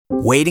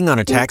Waiting on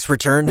a tax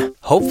return?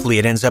 Hopefully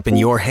it ends up in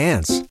your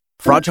hands.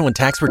 Fraudulent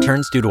tax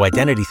returns due to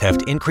identity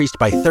theft increased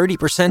by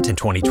 30% in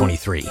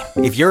 2023.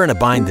 If you're in a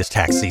bind this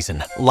tax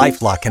season,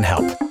 LifeLock can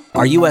help.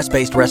 Our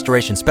U.S.-based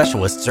restoration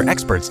specialists are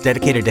experts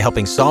dedicated to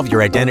helping solve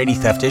your identity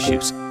theft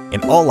issues.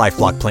 And all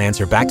LifeLock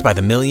plans are backed by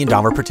the $1 Million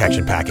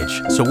Protection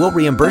Package. So we'll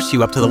reimburse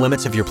you up to the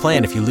limits of your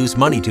plan if you lose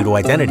money due to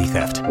identity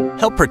theft.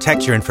 Help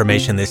protect your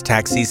information this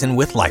tax season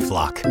with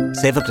LifeLock.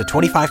 Save up to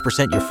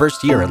 25% your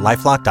first year at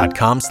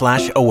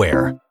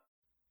LifeLock.com/aware.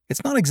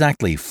 It's not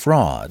exactly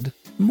fraud,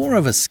 more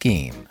of a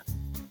scheme.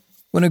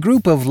 When a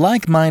group of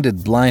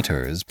like-minded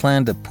blighters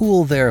plan to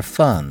pool their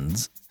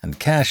funds and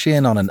cash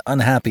in on an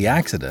unhappy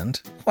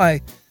accident,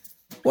 why,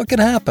 what could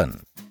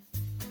happen?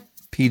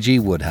 P.G.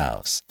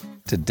 Wodehouse,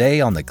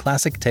 today on the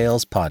Classic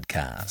Tales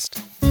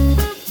podcast.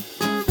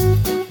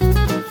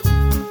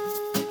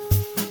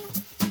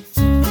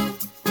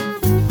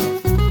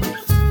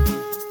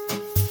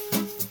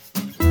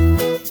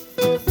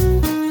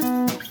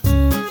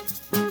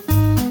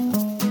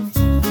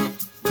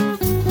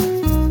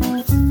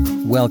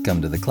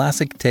 Welcome to the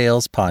Classic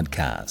Tales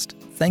podcast.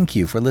 Thank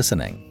you for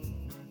listening.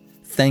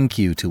 Thank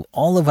you to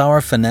all of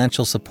our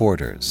financial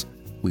supporters.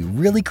 We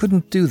really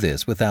couldn't do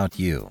this without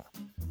you.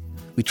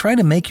 We try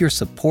to make your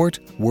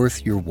support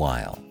worth your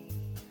while.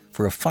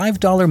 For a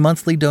 $5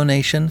 monthly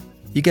donation,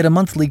 you get a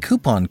monthly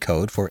coupon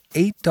code for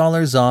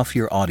 $8 off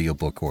your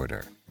audiobook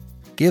order.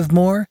 Give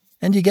more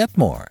and you get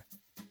more.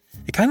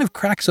 It kind of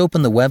cracks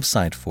open the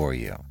website for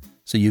you,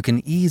 so you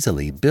can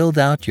easily build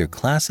out your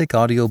classic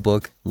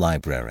audiobook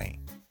library.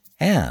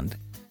 And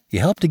you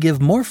help to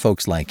give more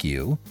folks like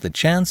you the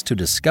chance to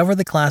discover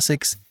the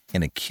classics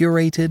in a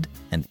curated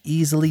and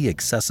easily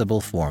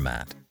accessible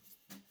format.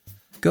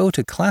 Go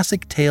to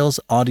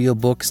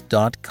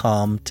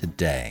ClassicTalesAudiobooks.com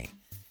today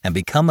and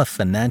become a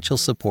financial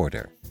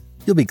supporter.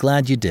 You'll be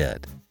glad you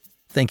did.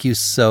 Thank you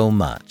so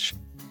much.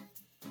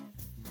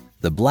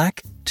 The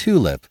Black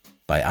Tulip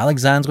by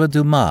Alexandre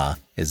Dumas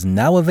is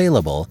now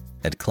available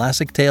at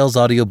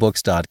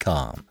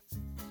ClassicTalesAudiobooks.com.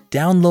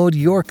 Download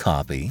your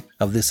copy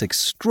of this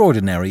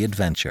extraordinary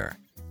adventure.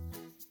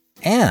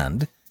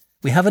 And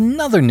we have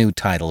another new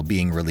title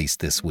being released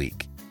this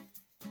week.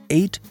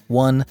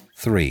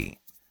 813,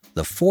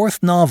 the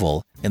fourth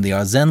novel in the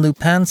Arsène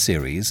Lupin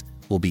series,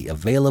 will be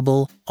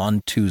available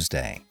on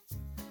Tuesday.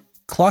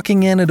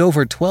 Clocking in at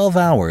over 12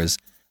 hours,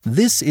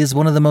 this is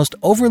one of the most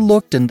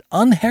overlooked and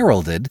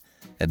unheralded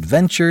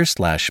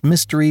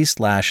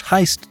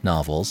adventure/mystery/heist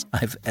novels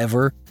I've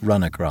ever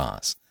run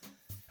across.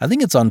 I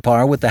think it's on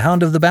par with The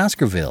Hound of the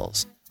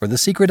Baskervilles or The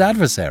Secret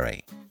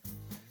Adversary.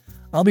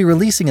 I'll be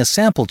releasing a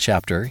sample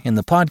chapter in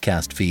the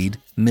podcast feed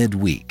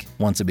mid-week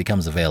once it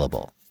becomes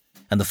available.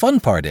 And the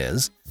fun part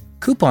is,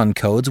 coupon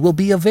codes will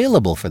be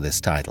available for this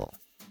title.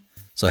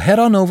 So head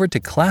on over to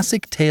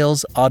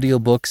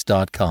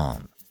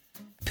ClassicTalesAudiobooks.com.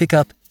 Pick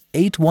up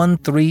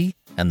 813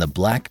 and the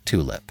Black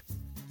Tulip.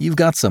 You've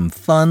got some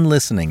fun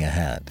listening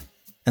ahead.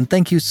 And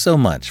thank you so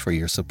much for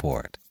your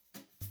support.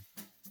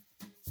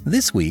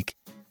 This week,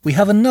 we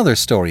have another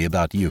story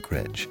about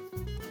Ukridge.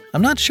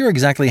 I'm not sure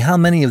exactly how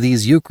many of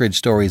these Ukridge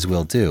stories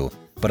we'll do,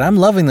 but I'm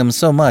loving them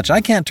so much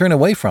I can't turn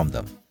away from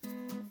them.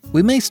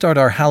 We may start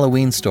our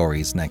Halloween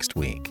stories next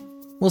week.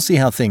 We'll see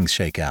how things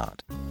shake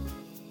out.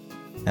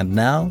 And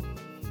now,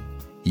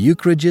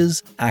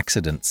 Ukridge's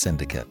Accident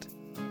Syndicate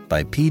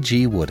by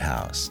P.G.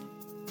 Wodehouse.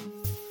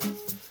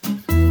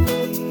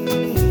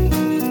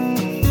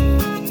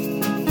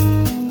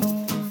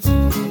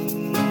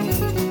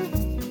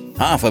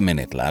 "Half a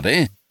minute,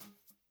 laddie,"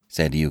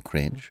 said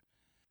Ukridge,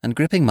 and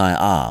gripping my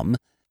arm,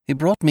 he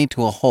brought me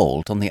to a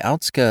halt on the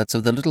outskirts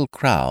of the little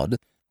crowd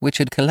which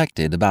had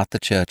collected about the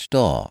church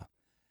door.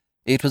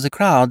 It was a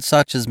crowd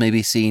such as may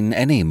be seen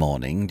any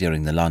morning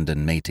during the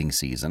London mating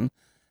season,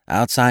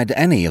 outside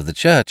any of the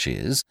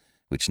churches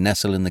which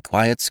nestle in the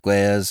quiet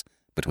squares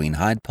between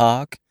Hyde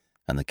Park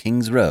and the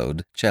King's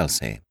Road,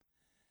 Chelsea.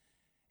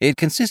 It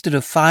consisted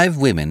of 5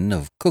 women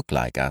of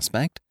cook-like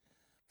aspect,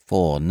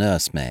 4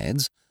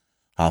 nursemaids,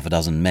 half a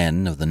dozen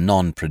men of the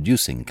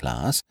non-producing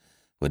class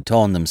who had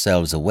torn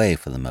themselves away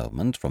for the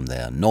moment from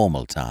their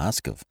normal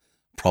task of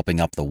propping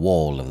up the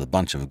wall of the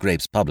Bunch of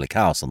Grapes public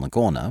house on the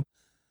corner,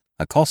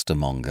 a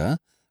costermonger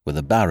with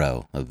a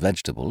barrow of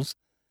vegetables,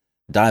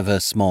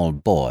 divers small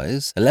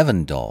boys,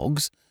 11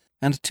 dogs,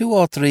 and 2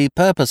 or 3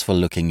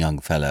 purposeful-looking young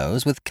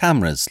fellows with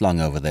cameras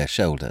slung over their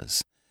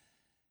shoulders.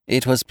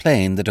 It was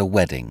plain that a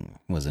wedding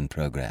was in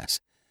progress,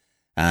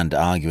 and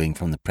arguing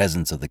from the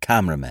presence of the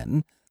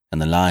cameramen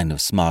and the line of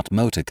smart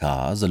motor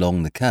cars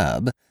along the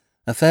curb,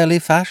 a fairly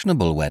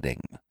fashionable wedding.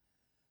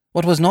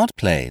 What was not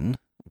plain,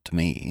 to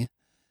me,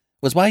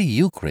 was why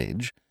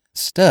Ukridge,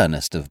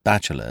 sternest of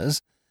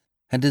bachelors,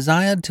 had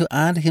desired to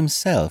add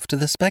himself to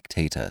the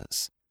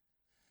spectators.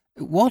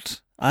 What,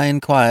 I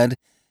inquired,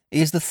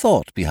 is the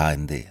thought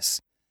behind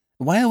this?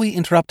 Why are we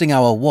interrupting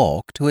our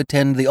walk to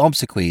attend the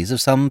obsequies of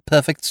some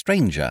perfect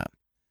stranger?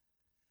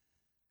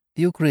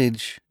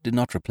 Ukridge did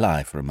not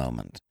reply for a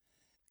moment.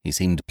 He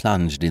seemed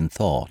plunged in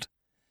thought.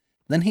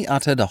 Then he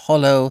uttered a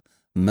hollow,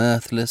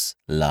 mirthless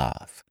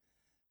laugh,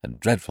 a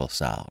dreadful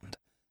sound,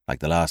 like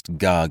the last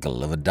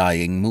gargle of a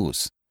dying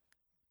moose.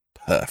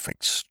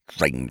 "Perfect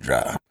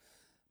stranger,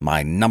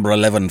 my number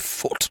 11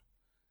 foot,"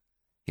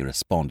 he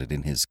responded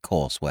in his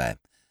coarse way.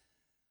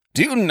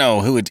 "Do you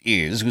know who it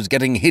is who's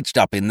getting hitched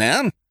up in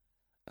there?"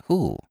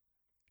 "Who?"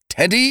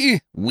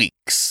 "Teddy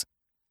Weeks."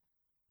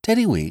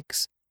 "Teddy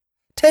Weeks?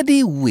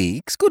 Teddy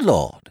Weeks? Good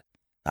Lord!"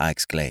 I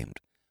exclaimed.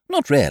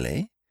 "Not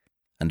really."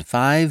 And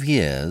 5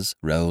 years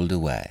rolled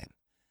away.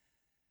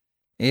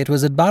 It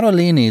was at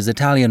Barolini's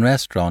Italian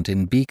restaurant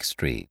in Beak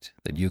Street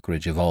that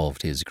Ukridge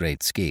evolved his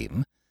great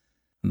scheme.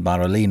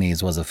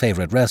 Barolini's was a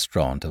favourite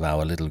restaurant of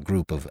our little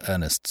group of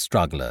earnest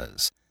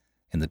strugglers,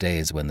 in the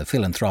days when the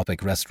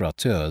philanthropic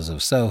restaurateurs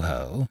of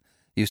Soho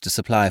used to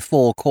supply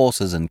 4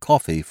 courses and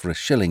coffee for 1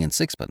 shilling and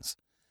 6pence.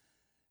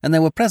 And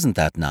there were present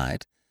that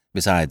night,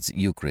 besides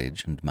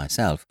Ukridge and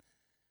myself,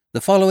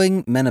 the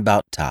following men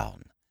about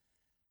town: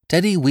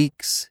 Teddy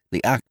Weeks,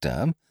 the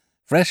actor,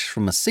 fresh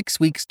from a 6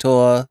 weeks'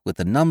 tour with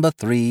the No.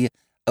 3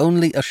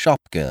 Only a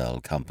Shop Girl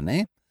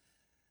company;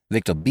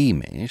 Victor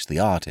Beamish, the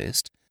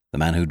artist, the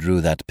man who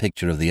drew that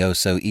picture of the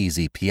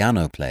oh-so-easy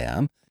piano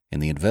player in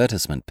the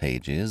advertisement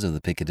pages of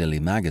the Piccadilly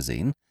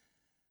magazine;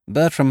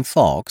 Bertram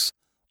Fox,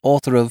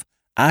 author of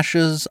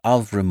Ashes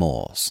of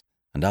Remorse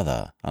and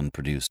other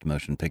unproduced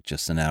motion picture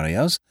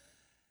scenarios;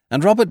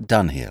 and Robert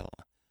Dunhill,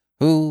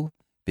 who,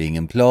 being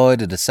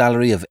employed at a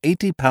salary of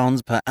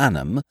 £80 per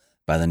annum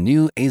by the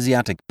New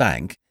Asiatic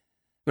Bank,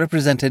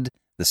 represented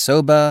the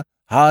sober,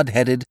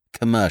 hard-headed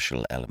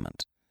commercial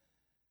element.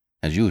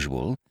 As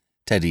usual,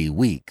 Teddy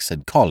Weeks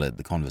had collared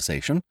the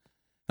conversation,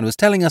 and was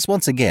telling us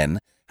once again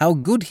how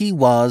good he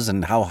was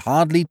and how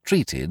hardly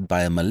treated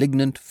by a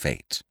malignant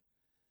fate.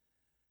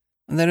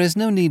 There is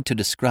no need to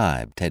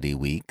describe Teddy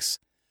Weeks.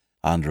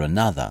 Under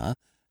another,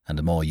 and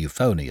a more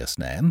euphonious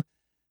name,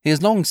 he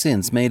has long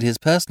since made his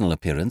personal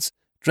appearance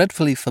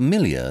dreadfully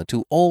familiar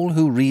to all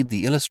who read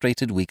the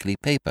illustrated weekly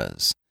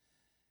papers.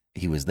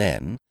 He was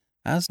then,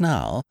 as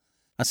now,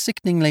 a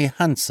sickeningly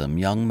handsome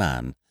young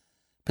man,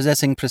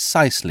 possessing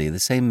precisely the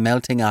same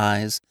melting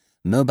eyes,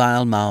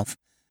 mobile mouth,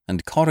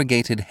 and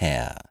corrugated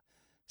hair,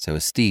 so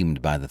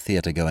esteemed by the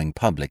theatre-going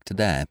public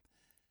today.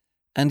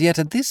 And yet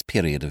at this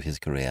period of his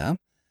career,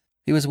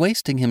 he was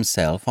wasting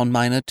himself on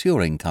minor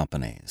touring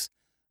companies,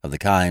 of the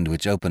kind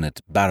which open at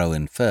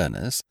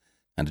Barrow-in-Furness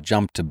and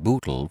jump to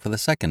Bootle for the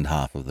second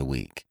half of the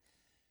week.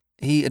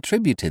 He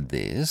attributed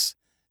this,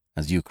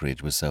 as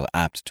Ukridge was so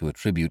apt to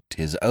attribute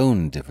his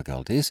own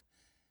difficulties,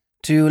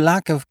 to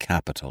lack of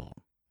capital.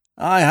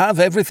 "I have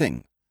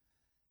everything,"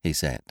 he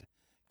said,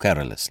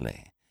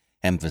 querulously,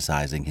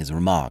 emphasizing his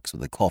remarks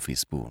with a coffee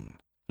spoon.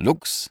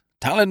 "Looks,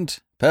 talent,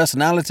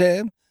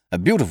 personality, a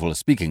beautiful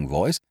speaking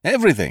voice,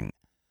 everything.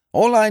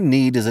 All I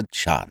need is a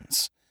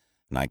chance,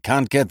 and I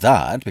can't get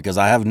that because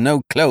I have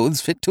no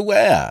clothes fit to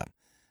wear.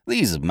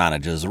 These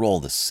managers are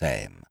all the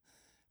same.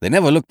 They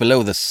never look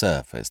below the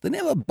surface. They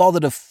never bother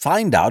to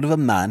find out if a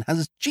man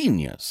has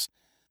genius.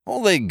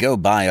 All they go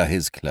by are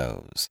his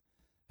clothes.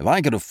 If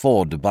I could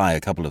afford to buy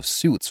a couple of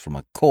suits from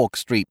a Cork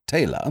Street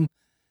tailor,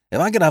 if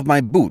I could have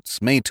my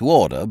boots made to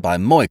order by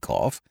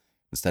Moikoff,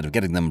 instead of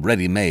getting them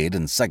ready-made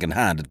and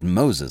second-hand at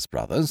Moses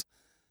Brothers,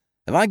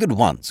 if I could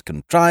once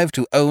contrive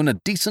to own a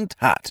decent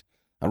hat,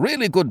 a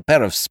really good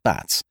pair of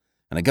spats,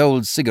 and a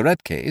gold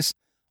cigarette case,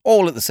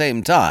 all at the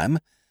same time,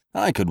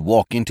 I could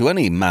walk into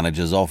any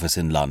manager's office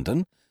in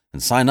London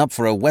and sign up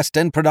for a West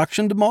End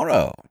production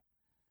tomorrow."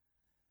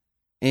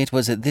 It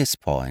was at this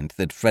point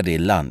that Freddie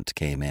Lunt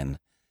came in.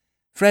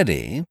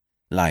 Freddie,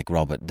 like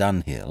Robert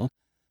Dunhill,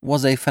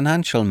 was a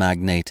financial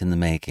magnate in the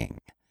making,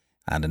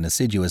 and an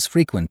assiduous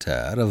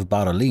frequenter of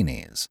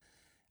Barolini's,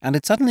 and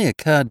it suddenly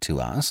occurred to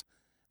us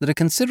that a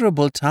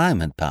considerable time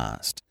had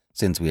passed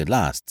since we had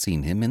last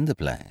seen him in the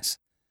place.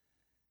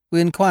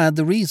 We inquired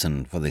the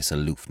reason for this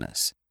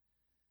aloofness.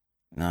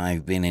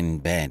 "I've been in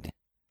bed,"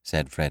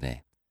 said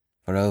Freddie,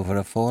 "for over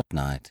a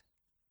fortnight."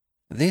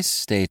 This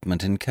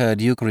statement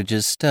incurred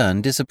Ukridge's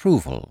stern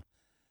disapproval.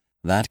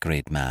 That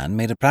great man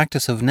made a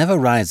practice of never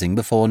rising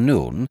before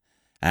noon,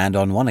 and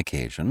on one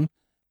occasion,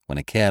 when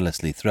a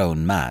carelessly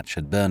thrown match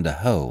had burned a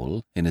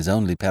hole in his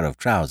only pair of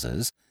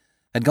trousers,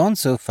 had gone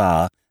so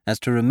far as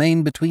to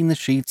remain between the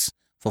sheets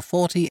for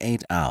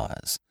 48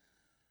 hours.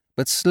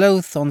 But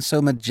sloth on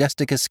so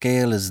majestic a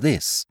scale as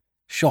this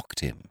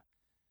shocked him.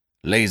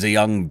 "Lazy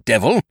young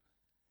devil,"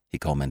 he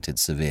commented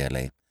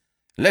severely,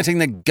 "letting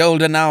the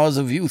golden hours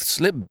of youth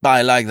slip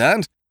by like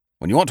that,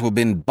 when you ought to have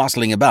been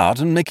bustling about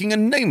and making a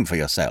name for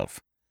yourself."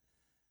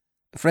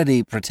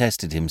 Freddie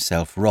protested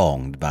himself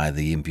wronged by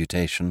the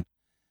imputation.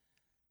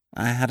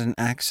 "I had an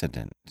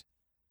accident,"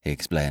 he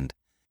explained.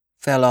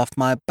 "Fell off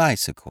my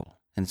bicycle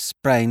and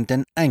sprained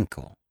an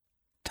ankle.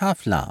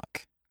 Tough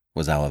luck,"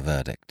 was our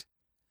verdict.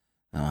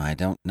 "Oh, I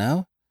don't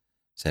know,"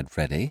 said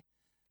Freddie.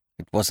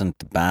 "It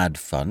wasn't bad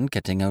fun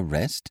getting a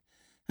rest,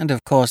 and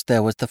of course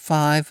there was the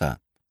 £5.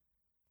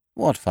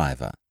 "What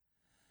 £5?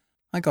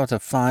 "I got a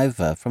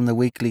 £5 from the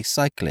Weekly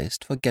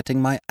Cyclist for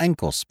getting my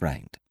ankle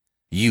sprained."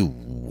 "You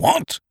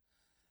what?"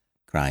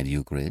 cried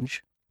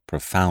Ukridge,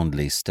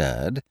 profoundly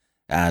stirred,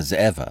 as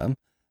ever,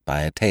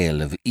 by a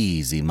tale of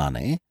easy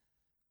money.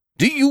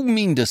 "Do you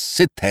mean to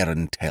sit there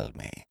and tell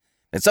me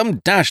that some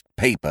dashed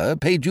paper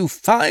paid you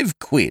 5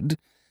 quid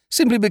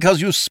simply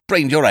because you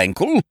sprained your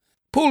ankle?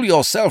 Pull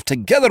yourself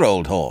together,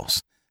 old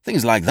horse.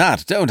 Things like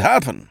that don't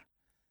happen."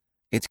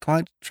 "It's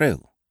quite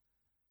true."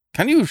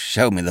 "Can you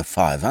show me the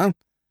fiver?"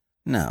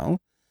 "No,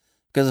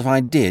 because if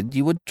I did,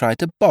 you would try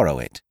to borrow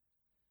it."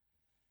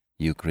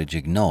 Ukridge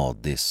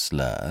ignored this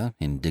slur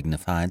in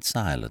dignified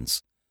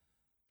silence.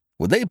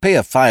 "Would they pay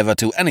a fiver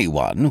to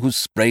anyone who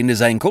sprained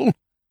his ankle?"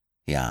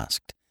 he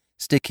asked,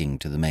 sticking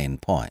to the main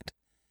point.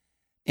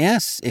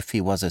 "Yes, if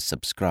he was a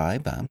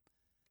subscriber."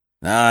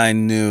 "I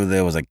knew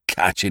there was a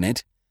catch in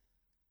it,"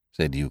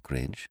 said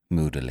Ukridge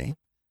moodily.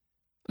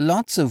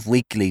 "Lots of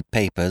weekly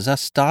papers are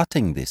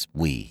starting this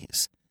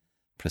wheeze,"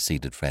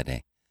 proceeded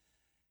Freddie.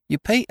 "You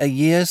pay a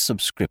year's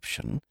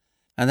subscription,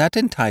 and that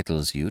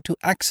entitles you to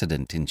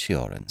accident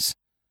insurance."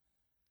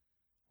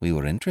 We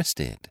were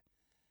interested.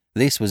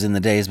 This was in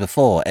the days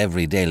before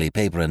every daily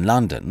paper in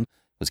London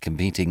was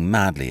competing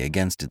madly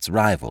against its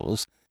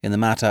rivals in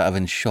the matter of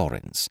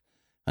insurance,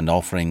 and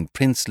offering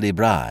princely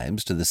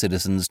bribes to the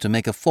citizens to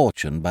make a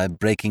fortune by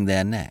breaking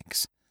their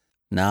necks.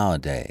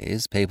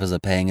 Nowadays, papers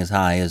are paying as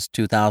high as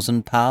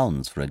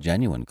 £2,000 for a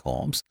genuine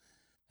corpse,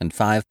 and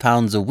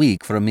 £5 a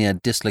week for a mere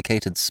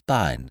dislocated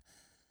spine.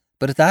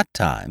 But at that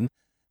time,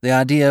 the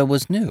idea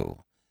was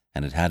new,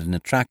 and it had an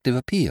attractive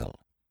appeal.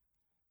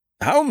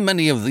 "How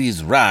many of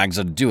these rags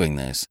are doing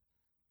this?"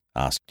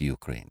 asked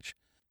Ukridge.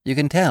 You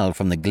can tell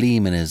from the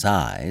gleam in his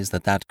eyes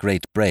that that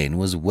great brain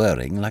was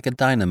whirring like a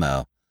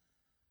dynamo.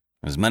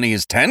 "As many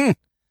as 10?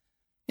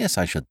 "Yes,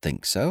 I should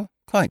think so.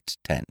 Quite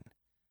 10.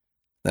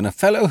 "Then a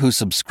fellow who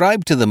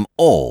subscribed to them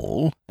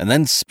all and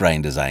then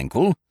sprained his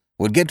ankle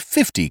would get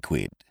 50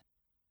 quid,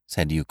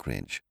 said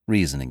Ukridge,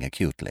 reasoning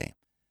acutely.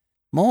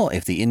 "More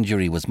if the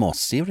injury was more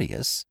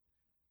serious,"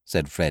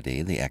 said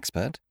Freddie, the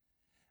expert.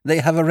 "They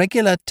have a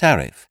regular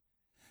tariff.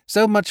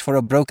 So much for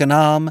a broken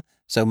arm,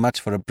 so much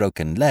for a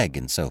broken leg,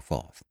 and so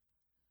forth."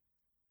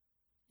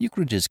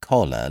 Ukridge's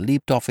collar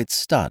leaped off its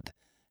stud,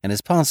 and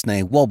his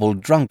pince-nez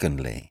wobbled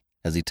drunkenly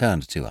as he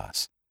turned to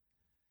us.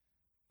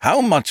 "How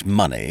much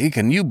money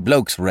can you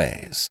blokes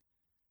raise?"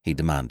 he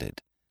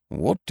demanded.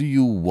 "What do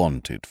you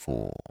want it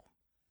for?"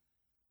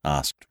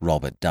 asked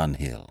Robert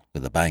Dunhill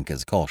with a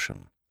banker's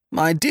caution.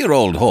 "My dear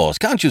old horse,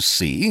 can't you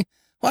see?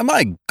 Why,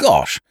 my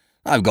gosh,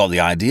 I've got the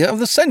idea of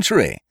the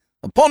century.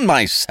 Upon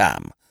my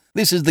Sam,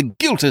 this is the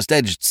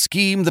giltest-edged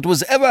scheme that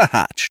was ever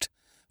hatched.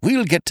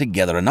 We'll get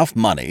together enough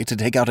money to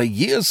take out a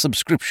year's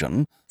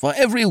subscription for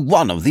every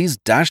one of these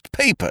dashed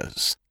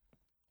papers."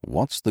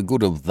 "What's the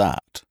good of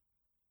that?"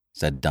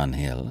 said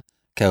Dunhill,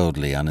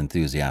 coldly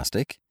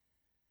unenthusiastic.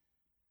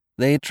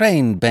 "They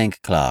train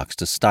bank clerks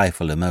to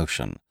stifle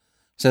emotion,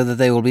 so that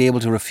they will be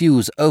able to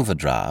refuse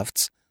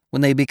overdrafts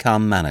when they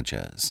become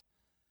managers."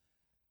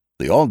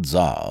 "The odds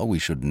are we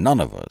should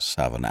none of us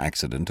have an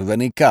accident of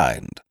any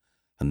kind,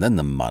 and then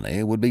the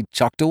money would be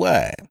chucked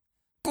away."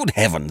 "Good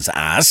heavens,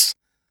 ass!"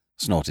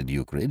 snorted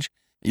Ukridge.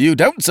 "You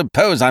don't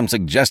suppose I'm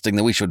suggesting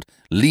that we should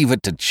leave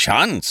it to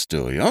chance,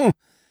 do you?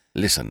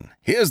 Listen,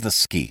 here's the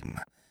scheme.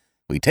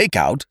 We take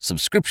out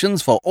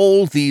subscriptions for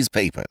all these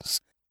papers.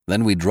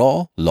 Then we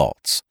draw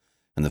lots,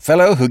 and the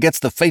fellow who gets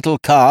the fatal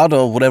card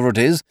or whatever it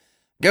is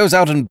goes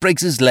out and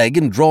breaks his leg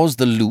and draws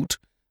the loot,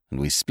 and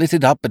we split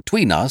it up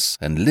between us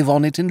and live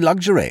on it in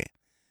luxury.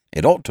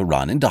 It ought to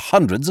run into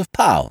hundreds of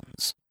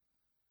pounds."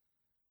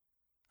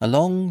 A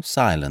long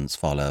silence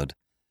followed.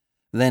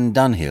 Then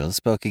Dunhill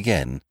spoke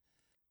again.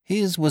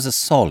 His was a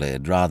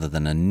solid rather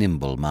than a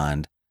nimble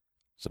mind.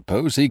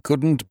 "Suppose he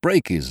couldn't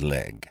break his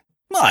leg?"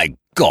 "My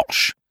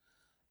gosh!"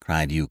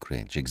 cried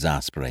Ukridge,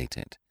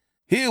 exasperated.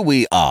 "Here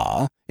we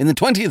are, in the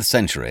 20th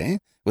century,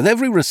 with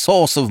every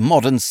resource of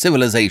modern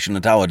civilization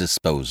at our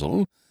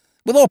disposal,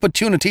 with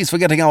opportunities for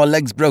getting our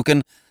legs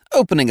broken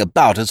opening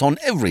about us on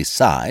every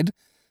side,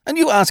 and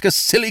you ask a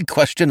silly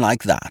question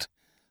like that.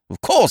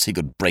 Of course he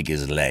could break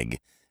his leg.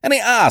 Any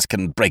ass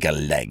can break a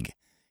leg.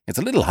 It's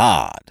a little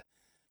hard.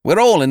 We're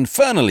all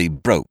infernally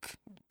broke,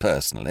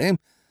 personally,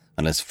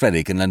 unless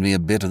Freddie can lend me a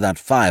bit of that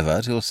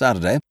fiver till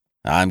Saturday.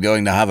 I'm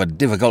going to have a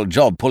difficult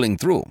job pulling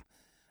through.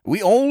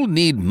 We all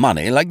need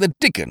money like the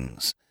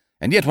dickens,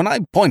 and yet when I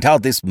point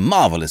out this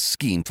marvellous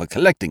scheme for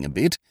collecting a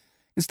bit,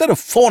 instead of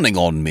fawning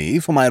on me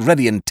for my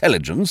ready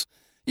intelligence,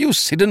 you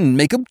sit and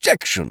make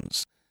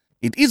objections.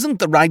 It isn't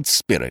the right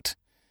spirit.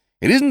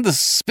 It isn't the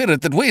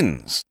spirit that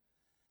wins."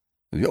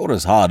 "If you're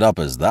as hard up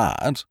as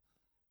that,"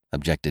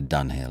 objected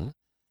Dunhill,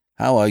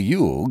 "how are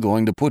you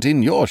going to put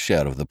in your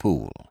share of the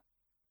pool?"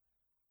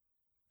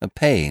 A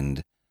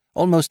pained,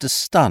 almost a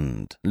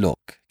stunned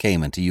look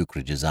came into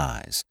Ukridge's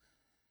eyes.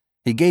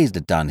 He gazed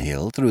at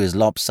Dunhill through his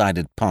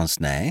lopsided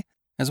pince-nez,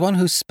 as one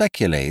who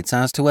speculates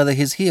as to whether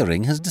his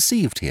hearing has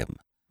deceived him.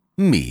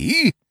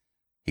 "Me?"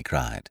 he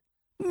cried.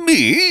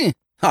 "Me?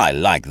 I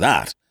like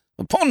that.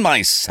 Upon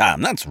my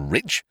Sam, that's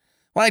rich.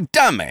 Why,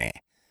 damn me,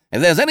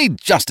 if there's any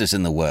justice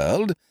in the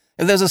world,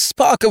 if there's a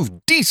spark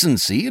of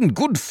decency and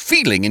good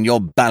feeling in your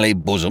bally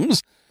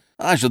bosoms,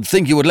 I should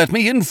think you would let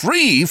me in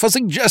free for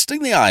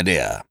suggesting the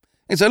idea.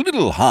 It's a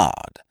little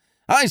hard.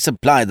 I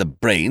supply the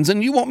brains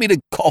and you want me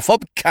to cough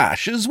up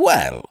cash as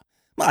well.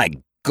 My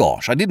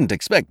gosh, I didn't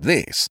expect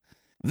this.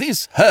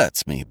 This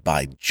hurts me,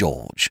 by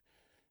George.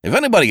 If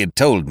anybody had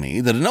told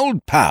me that an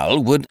old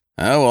pal would—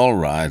 Oh, all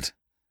right,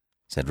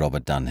 said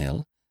Robert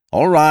Dunhill.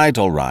 All right.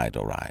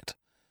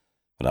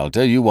 But I'll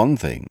tell you one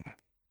thing.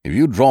 If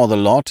you draw the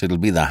lot, it'll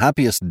be the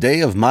happiest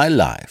day of my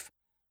life.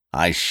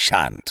 I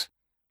shan't,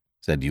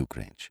 said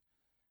Ukridge.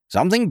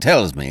 Something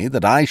tells me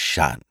that I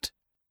shan't.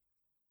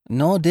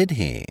 Nor did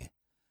he.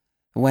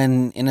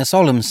 When, in a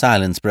solemn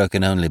silence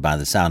broken only by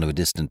the sound of a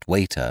distant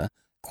waiter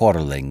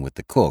quarrelling with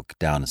the cook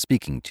down a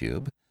speaking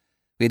tube,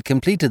 we had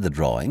completed the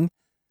drawing,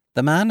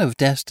 the man of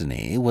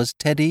destiny was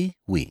Teddy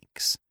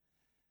Weeks.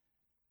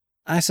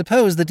 I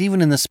suppose that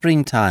even in the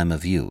springtime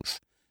of youth,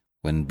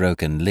 when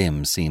broken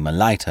limbs seem a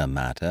lighter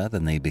matter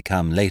than they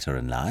become later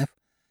in life,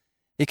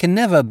 it can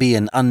never be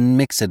an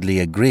unmixedly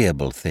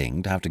agreeable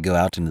thing to have to go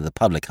out into the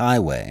public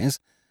highways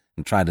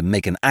and try to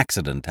make an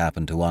accident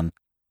happen to one.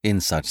 In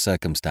such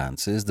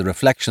circumstances, the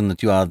reflection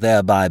that you are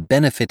thereby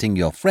benefiting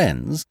your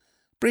friends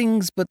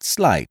brings but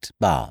slight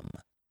balm.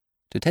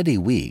 To Teddy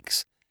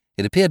Weeks,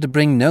 it appeared to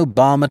bring no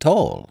balm at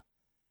all.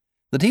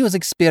 That he was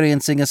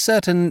experiencing a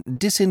certain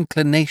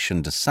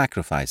disinclination to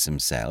sacrifice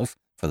himself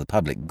for the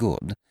public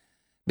good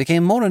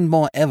became more and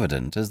more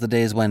evident as the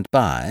days went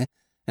by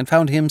and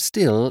found him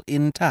still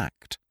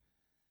intact.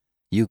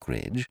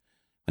 Ukridge,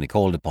 when he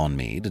called upon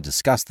me to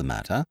discuss the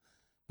matter,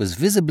 was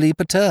visibly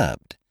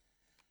perturbed.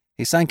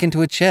 He sank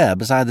into a chair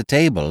beside the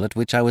table at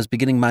which I was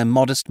beginning my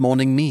modest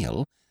morning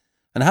meal,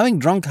 and having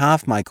drunk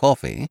half my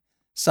coffee,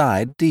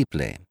 sighed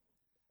deeply.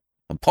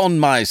 Upon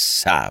my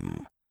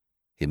Sam,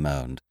 he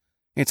moaned,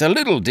 it's a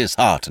little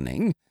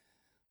disheartening.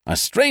 I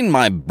strain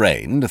my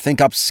brain to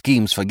think up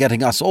schemes for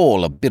getting us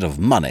all a bit of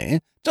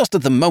money, just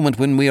at the moment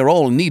when we are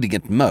all needing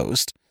it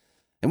most,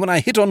 and when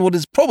I hit on what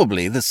is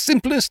probably the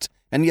simplest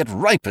and yet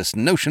ripest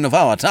notion of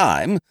our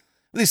time,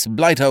 this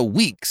blighter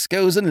Weeks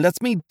goes and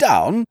lets me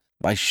down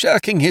by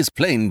shirking his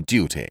plain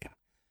duty.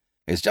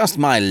 It's just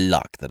my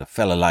luck that a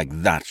fellow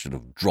like that should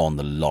have drawn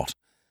the lot,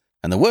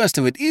 and the worst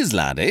of it is,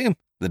 laddie,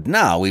 that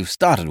now we've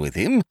started with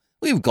him,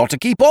 we've got to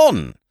keep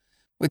on.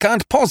 We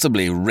can't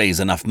possibly raise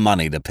enough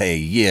money to pay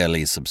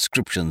yearly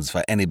subscriptions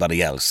for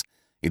anybody else.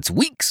 It's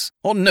Weeks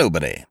or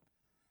nobody.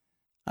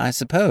 I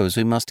suppose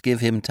we must give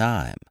him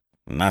time.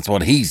 That's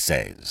what he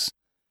says,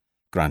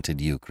 grunted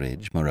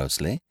Ukridge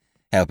morosely,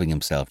 helping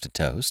himself to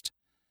toast.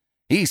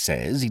 He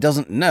says he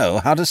doesn't know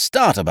how to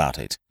start about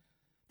it.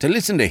 To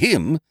listen to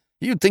him,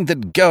 you'd think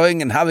that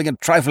going and having a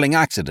trifling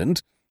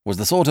accident was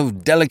the sort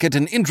of delicate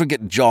and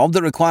intricate job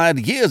that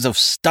required years of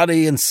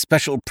study and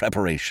special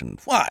preparation.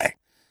 Why,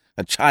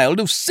 a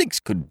child of 6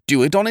 could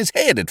do it on his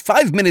head at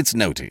 5 minutes'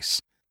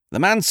 notice. The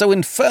man's so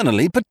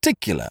infernally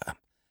particular.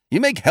 You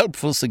make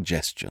helpful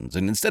suggestions,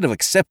 and instead of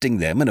accepting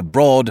them in a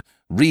broad,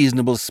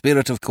 reasonable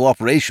spirit of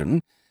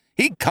cooperation,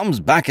 he comes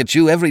back at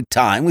you every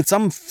time with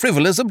some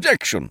frivolous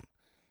objection.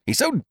 He's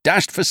so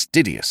dashed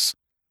fastidious.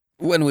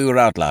 When we were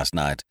out last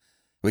night,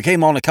 we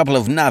came on a couple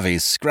of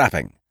navvies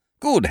scrapping.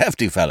 Good,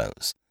 hefty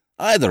fellows.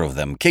 Either of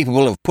them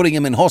capable of putting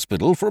him in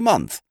hospital for a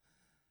month.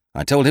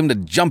 I told him to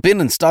jump in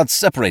and start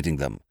separating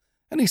them,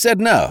 and he said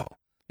no.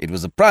 It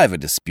was a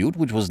private dispute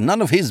which was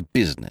none of his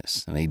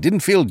business, and he didn't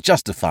feel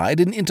justified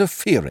in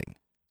interfering.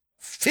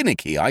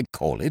 Finicky, I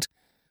call it.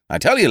 I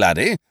tell you,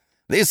 laddie,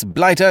 this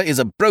blighter is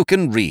a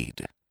broken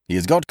reed. He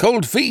has got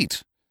cold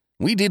feet.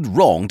 We did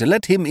wrong to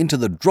let him into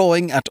the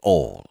drawing at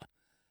all.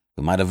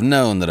 We might have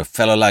known that a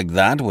fellow like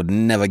that would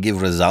never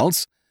give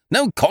results.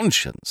 No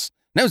conscience,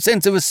 no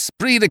sense of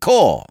esprit de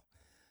corps,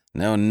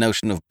 no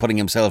notion of putting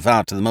himself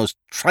out to the most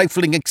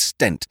trifling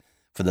extent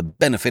for the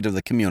benefit of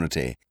the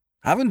community.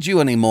 Haven't you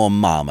any more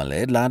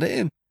marmalade,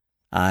 laddie?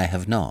 I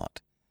have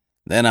not.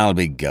 Then I'll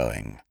be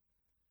going,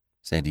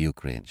 said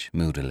Ukridge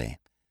moodily.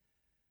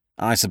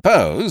 I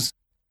suppose,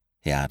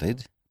 he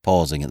added,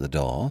 pausing at the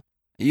door,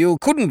 you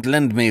couldn't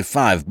lend me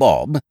 5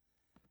 bob.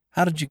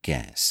 How did you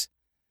guess?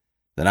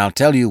 Then I'll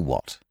tell you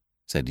what,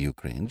 said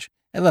Ukridge,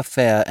 ever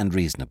fair and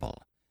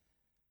reasonable.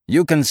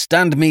 You can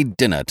stand me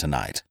dinner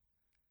tonight.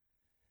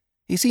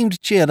 He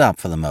seemed cheered up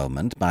for the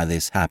moment by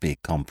this happy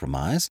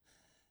compromise,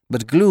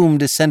 but gloom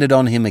descended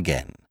on him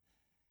again.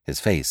 His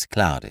face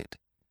clouded.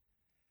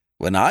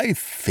 When I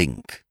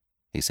think,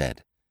 he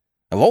said,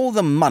 of all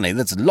the money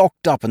that's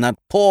locked up in that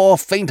poor,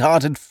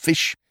 faint-hearted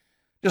fish,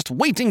 just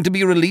waiting to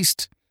be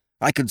released,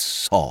 I could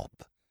sob,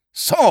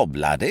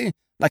 laddie,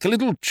 like a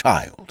little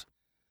child.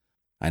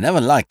 I never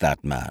liked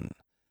that man.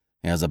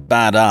 He has a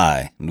bad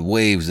eye and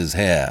waves his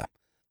hair.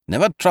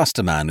 Never trust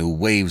a man who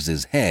waves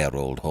his hair,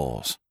 old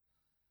horse.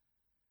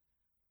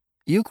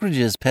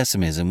 Ukridge's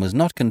pessimism was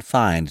not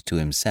confined to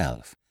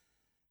himself.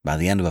 By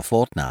the end of a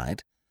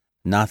fortnight,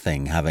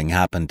 nothing having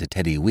happened to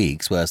Teddy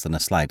Weeks worse than a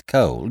slight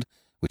cold,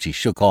 which he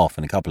shook off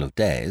in a couple of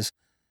days,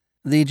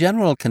 the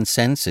general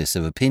consensus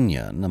of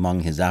opinion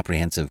among his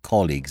apprehensive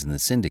colleagues in the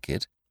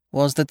Syndicate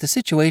was that the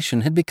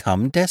situation had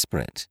become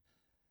desperate.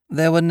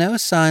 There were no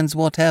signs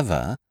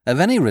whatever of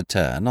any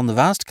return on the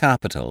vast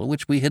capital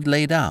which we had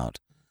laid out,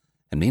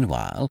 and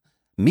meanwhile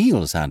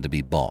meals had to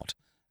be bought,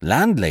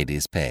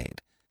 landladies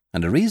paid,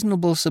 and a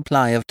reasonable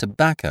supply of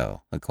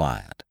tobacco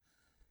acquired.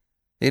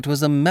 It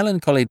was a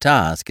melancholy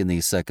task in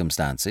these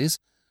circumstances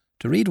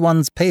to read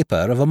one's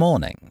paper of a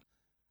morning.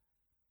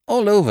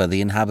 All over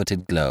the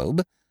inhabited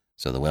globe,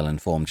 so the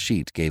well-informed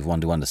sheet gave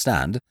one to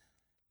understand,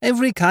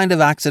 every kind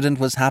of accident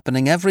was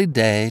happening every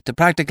day to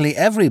practically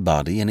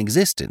everybody in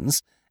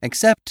existence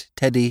except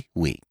Teddy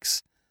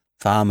Weeks.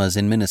 Farmers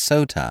in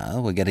Minnesota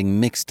were getting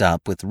mixed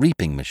up with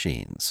reaping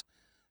machines.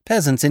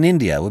 Peasants in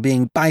India were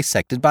being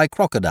bisected by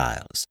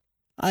crocodiles.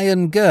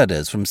 Iron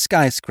girders from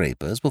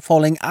skyscrapers were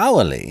falling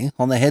hourly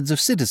on the heads of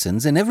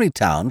citizens in every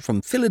town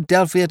from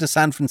Philadelphia to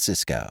San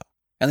Francisco.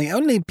 And the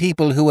only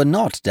people who were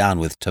not down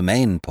with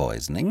ptomaine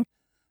poisoning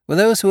were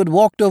those who had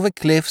walked over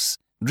cliffs,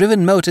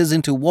 driven motors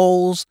into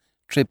walls,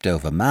 tripped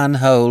over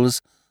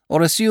manholes,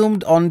 or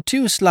assumed on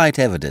too slight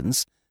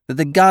evidence that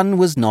the gun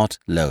was not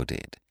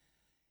loaded.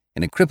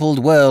 In a crippled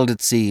world,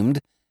 it seemed,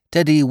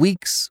 Teddy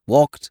Weeks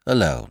walked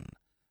alone,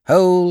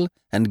 whole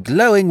and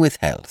glowing with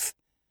health.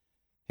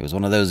 It was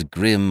one of those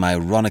grim,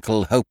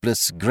 ironical,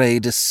 hopeless, grey,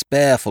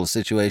 despairful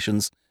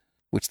situations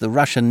which the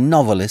Russian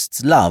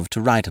novelists love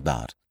to write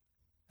about,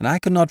 and I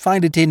could not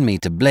find it in me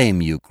to blame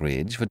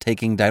Ukridge for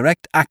taking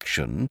direct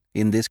action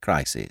in this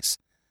crisis.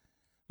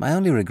 My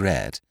only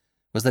regret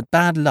was that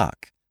bad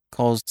luck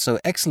caused so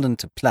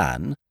excellent a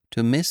plan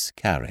to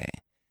miscarry.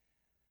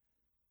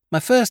 My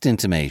first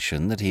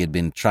intimation that he had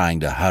been trying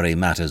to hurry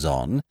matters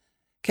on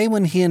came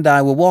when he and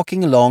I were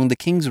walking along the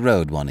King's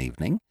Road one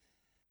evening,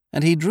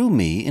 and he drew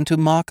me into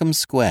Markham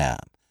Square,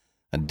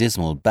 a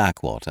dismal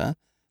backwater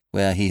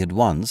where he had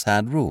once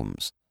had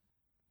rooms.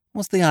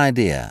 "What's the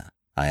idea?"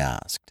 I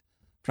asked,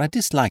 for I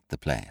disliked the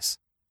place.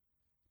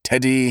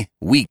 "Teddy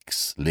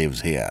Weeks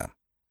lives here,"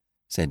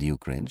 said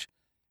Ukridge,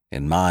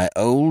 "in my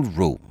old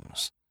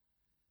rooms."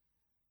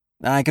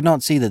 I could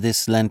not see that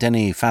this lent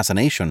any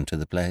fascination to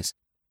the place.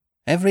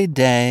 Every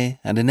day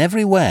and in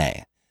every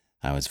way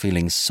I was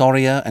feeling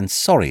sorrier and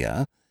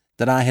sorrier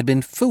that I had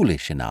been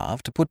foolish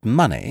enough to put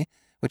money,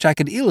 which I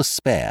could ill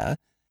spare,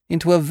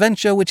 into a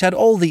venture which had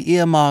all the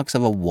earmarks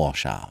of a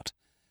washout,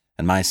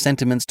 and my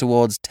sentiments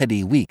towards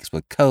Teddy Weeks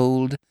were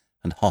cold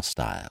and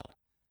hostile.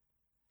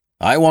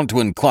 "I want to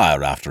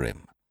inquire after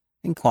him."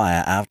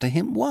 "Inquire after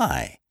him?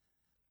 Why?"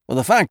 "Well,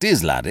 the fact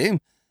is,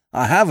 laddie,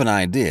 I have an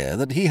idea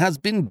that he has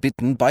been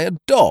bitten by a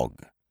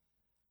dog."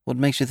 "What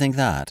makes you think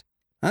that?"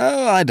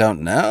 "Oh, I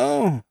don't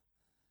know,"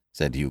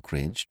 said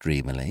Ukridge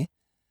dreamily.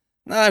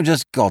 "I've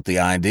just got the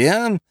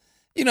idea.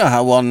 You know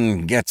how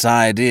one gets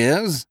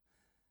ideas."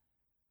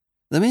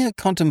 The mere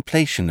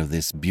contemplation of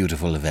this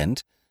beautiful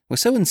event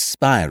was so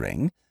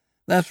inspiring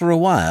that for a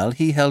while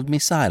he held me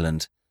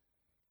silent.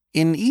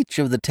 In each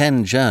of the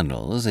 10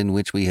 journals in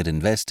which we had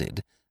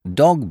invested,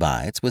 dog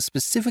bites were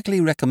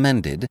specifically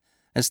recommended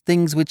as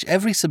things which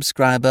every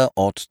subscriber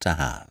ought to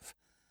have.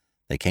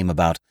 They came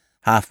about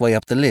halfway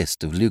up the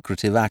list of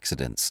lucrative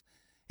accidents,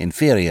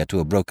 inferior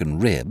to a broken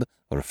rib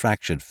or a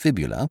fractured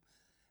fibula,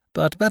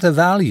 but better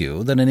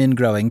value than an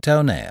ingrowing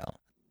toenail.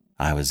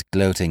 I was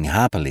gloating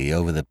happily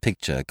over the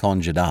picture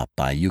conjured up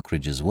by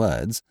Ukridge's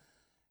words,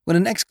 when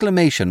an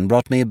exclamation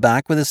brought me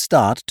back with a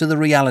start to the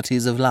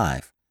realities of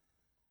life.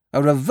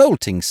 A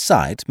revolting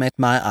sight met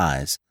my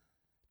eyes.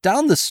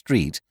 Down the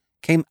street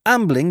came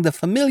ambling the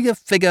familiar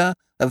figure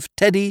of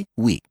Teddy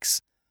Weeks,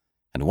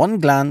 and one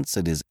glance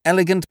at his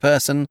elegant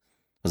person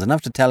was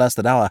enough to tell us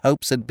that our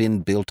hopes had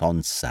been built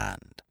on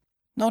sand.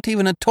 Not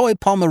even a toy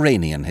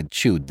Pomeranian had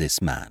chewed this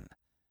man.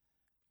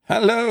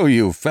 "Hello,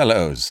 you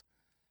fellows,"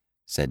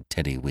 said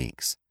Teddy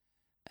Weeks.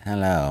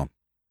 "Hello,"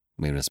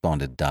 we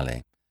responded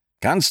dully.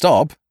 "Can't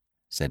stop,"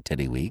 said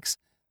Teddy Weeks.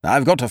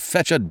 "I've got to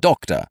fetch a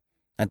doctor."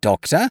 "A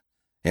doctor?"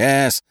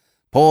 "Yes,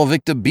 poor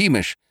Victor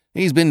Beamish.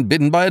 He's been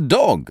bitten by a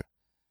dog."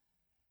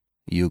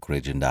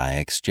 Ukridge and I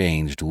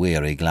exchanged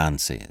weary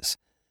glances.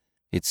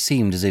 It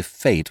seemed as if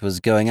fate was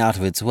going out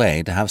of its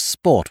way to have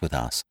sport with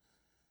us.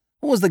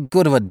 What was the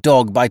good of a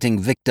dog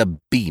biting Victor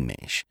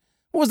Beamish?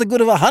 What was the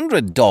good of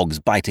 100 dogs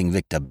biting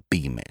Victor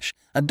Beamish?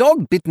 A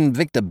dog-bitten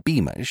Victor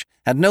Beamish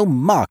had no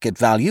market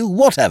value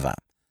whatever.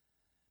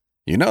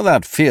 "You know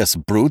that fierce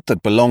brute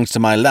that belongs to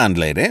my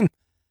landlady?"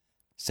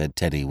 said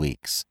Teddy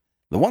Weeks.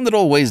 "The one that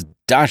always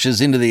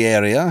dashes into the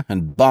area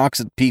and barks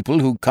at people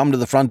who come to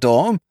the front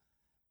door?"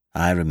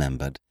 I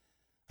remembered.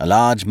 A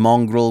large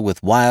mongrel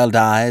with wild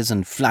eyes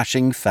and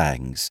flashing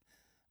fangs,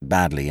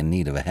 badly in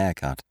need of a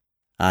haircut.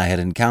 I had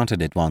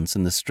encountered it once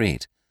in the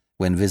street,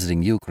 when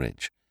visiting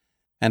Ukridge,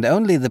 and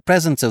only the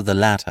presence of the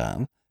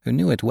latter, who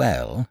knew it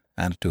well,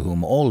 and to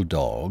whom all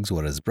dogs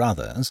were as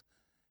brothers,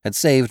 had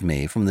saved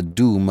me from the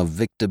doom of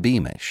Victor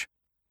Beamish.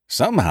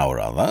 "Somehow or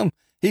other,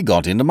 he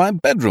got into my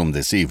bedroom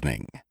this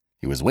evening.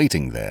 He was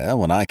waiting there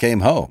when I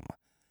came home.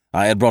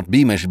 I had brought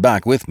Beamish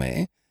back with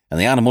me, and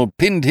the animal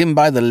pinned him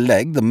by the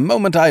leg the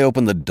moment I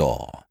opened the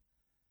door."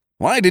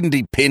 "Why didn't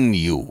he pin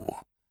you?"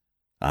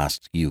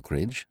 asked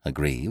Ukridge,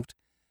 aggrieved.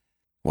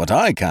 "What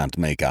I can't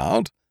make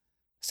out,"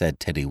 said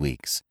Teddy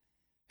Weeks,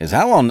 is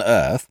how on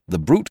earth the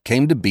brute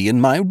came to be in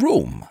my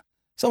room.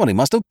 Somebody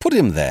must have put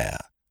him there.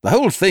 The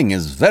whole thing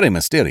is very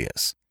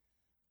mysterious."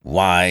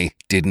 "Why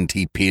didn't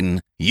he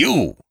pin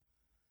you?"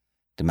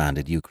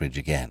 demanded Ukridge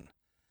again.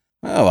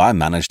 "Oh, I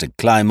managed to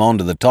climb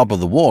onto the top of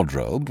the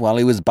wardrobe while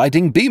he was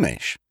biting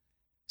Beamish,"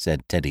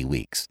 said Teddy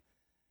Weeks.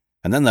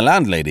 "And then the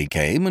landlady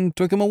came and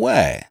took him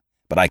away.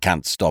 But I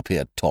can't stop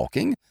here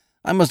talking.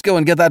 I must go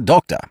and get that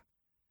doctor."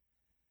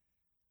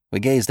 We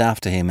gazed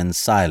after him in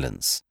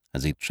silence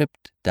as he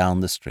tripped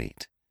down the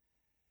street.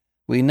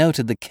 We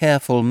noted the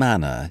careful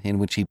manner in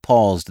which he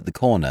paused at the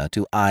corner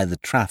to eye the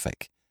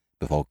traffic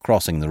before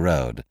crossing the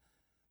road,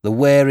 the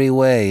wary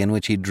way in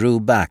which he drew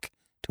back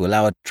to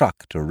allow a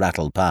truck to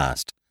rattle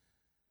past.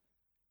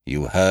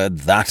 "You heard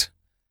that?"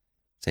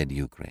 said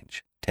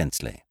Ukridge,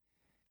 tensely.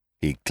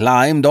 "He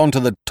climbed onto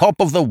the top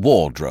of the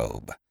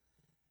wardrobe."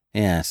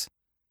 "Yes."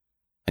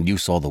 "And you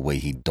saw the way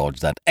he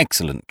dodged that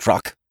excellent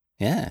truck?"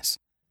 "Yes."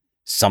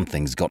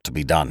 "Something's got to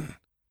be done,"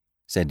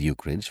 said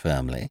Ukridge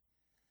firmly.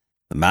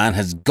 "The man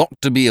has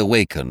got to be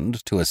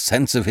awakened to a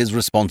sense of his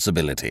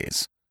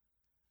responsibilities."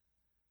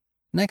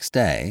 Next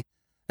day,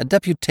 a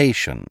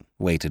deputation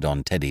waited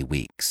on Teddy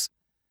Weeks.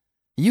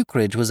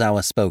 Ukridge was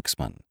our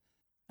spokesman,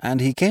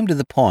 and he came to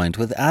the point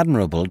with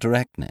admirable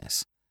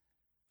directness.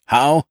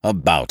 "How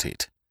about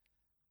it?"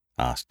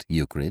 asked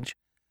Ukridge.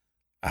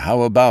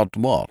 "How about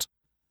what?"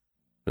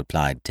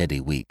 replied Teddy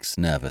Weeks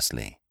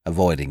nervously,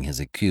 avoiding his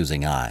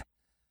accusing eye.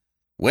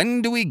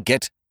 "When do we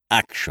get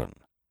action?"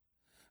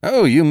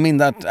 "Oh, you mean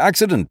that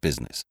accident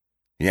business?"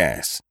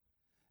 "Yes.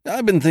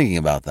 I've been thinking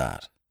about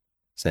that,"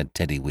 said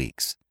Teddy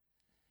Weeks.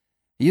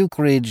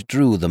 Ukridge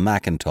drew the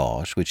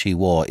mackintosh which he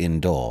wore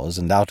indoors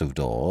and out of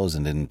doors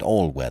and in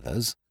all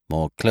weathers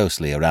more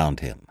closely around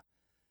him.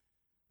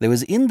 There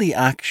was in the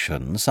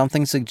action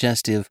something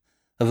suggestive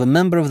of a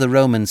member of the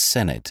Roman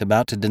Senate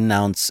about to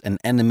denounce an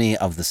enemy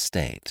of the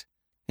state.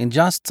 In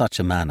just such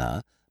a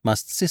manner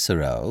must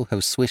Cicero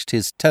have swished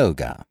his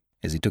toga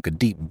as he took a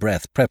deep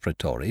breath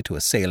preparatory to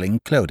assailing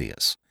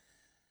Clodius.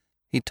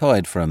 He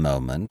toyed for a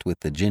moment with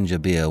the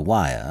ginger-beer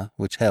wire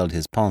which held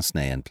his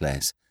pince-nez in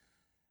place,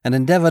 and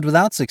endeavoured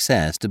without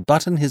success to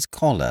button his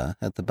collar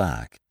at the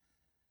back.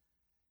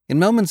 In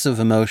moments of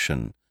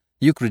emotion,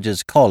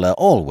 Ukridge's collar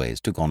always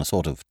took on a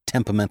sort of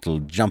temperamental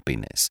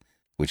jumpiness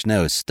which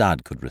no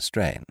stud could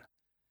restrain.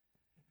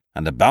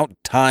 "And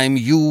about time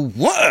you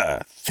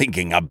were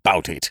thinking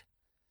about it,"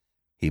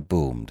 he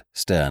boomed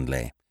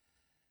sternly.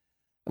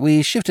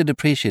 We shifted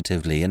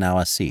appreciatively in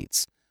our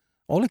seats,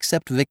 all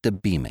except Victor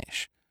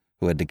Beamish,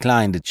 who had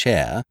declined a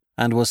chair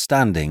and was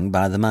standing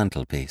by the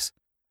mantelpiece.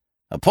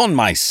 "Upon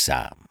my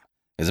Sam,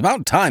 it's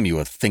about time you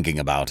were thinking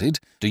about it.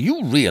 Do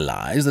you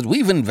realize that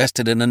we've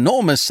invested an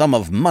enormous sum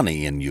of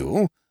money in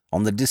you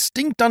on the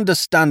distinct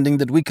understanding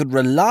that we could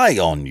rely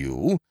on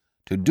you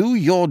to do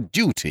your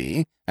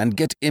duty and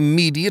get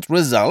immediate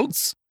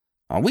results?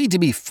 Are we to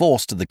be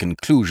forced to the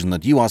conclusion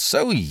that you are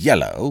so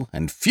yellow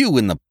and few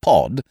in the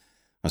pod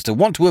as to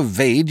want to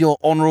evade your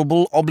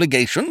honourable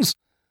obligations?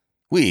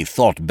 We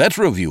thought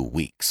better of you,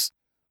 Weeks.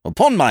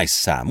 Upon my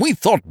Sam, we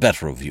thought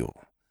better of you.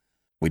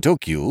 We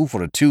took you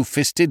for a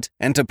two-fisted,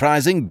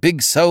 enterprising,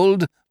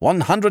 big-souled,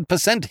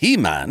 100%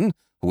 he-man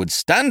who would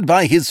stand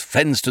by his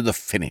friends to the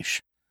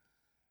finish."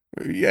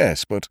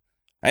 "Yes, but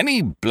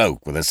any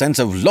bloke with a sense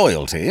of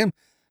loyalty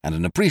and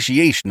an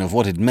appreciation of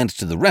what it meant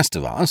to the rest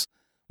of us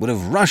would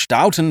have rushed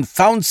out and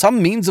found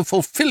some means of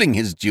fulfilling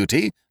his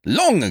duty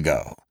long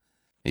ago.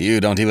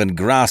 You don't even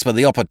grasp at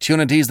the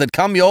opportunities that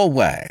come your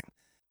way.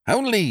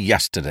 Only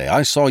yesterday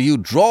I saw you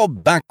draw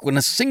back when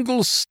a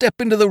single step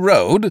into the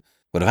road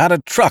would have had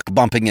a truck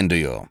bumping into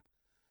you."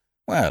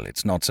 "Well,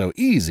 it's not so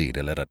easy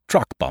to let a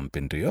truck bump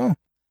into you."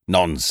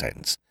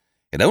 "Nonsense.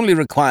 It only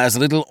requires a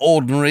little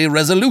ordinary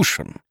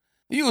resolution.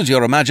 Use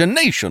your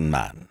imagination,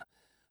 man.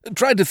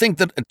 Try to think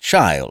that a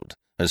child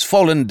has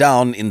fallen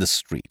down in the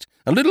street,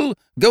 a little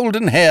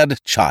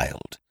golden-haired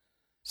child,"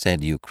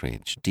 said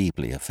Ukridge,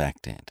 deeply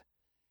affected.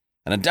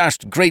 "And a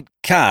dashed great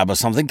cab or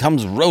something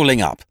comes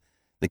rolling up.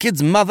 The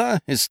kid's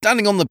mother is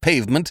standing on the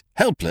pavement,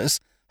 helpless,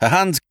 her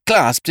hands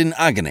clasped in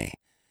agony.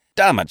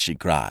 'Damn it,' she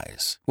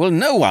cries. 'Will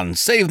no one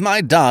save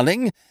my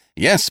darling?'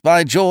 'Yes,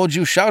 by George,'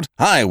 you shout,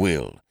 'I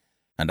will.'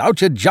 And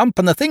out you jump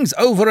and the thing's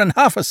over in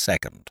half a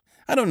second.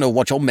 I don't know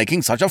what you're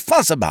making such a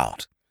fuss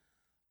about."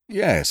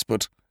 "Yes,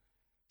 but,"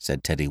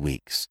 said Teddy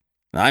Weeks,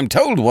 "I'm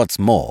told what's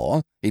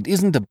more, it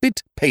isn't a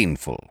bit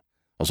painful.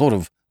 A sort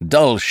of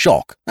dull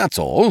shock, that's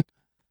all."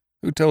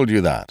 "Who told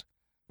you that?"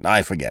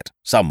 "I forget.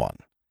 Someone."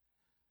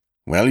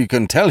 "Well, you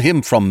can tell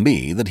him from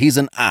me that he's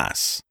an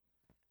ass,"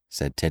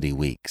 said Teddy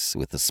Weeks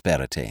with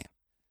asperity.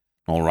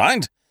 "All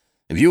right.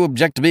 If you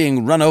object to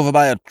being run over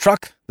by a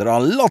truck, there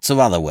are lots of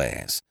other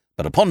ways.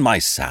 But upon my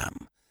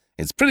Sam,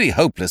 it's pretty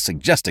hopeless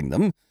suggesting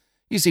them.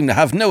 You seem to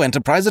have no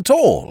enterprise at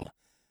all.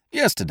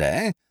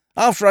 Yesterday,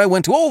 after I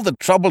went to all the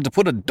trouble to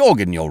put a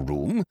dog in your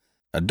room,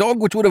 a dog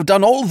which would have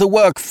done all the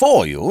work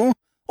for you,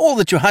 all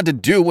that you had to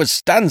do was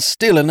stand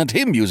still and let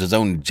him use his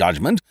own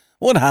judgment,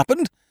 what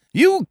happened?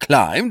 You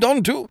climbed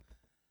onto—"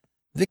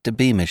 Victor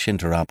Beamish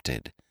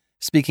interrupted,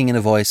 speaking in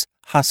a voice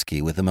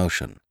husky with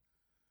emotion.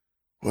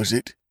 "Was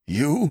it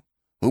you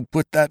who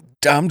put that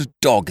damned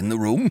dog in the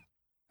room?"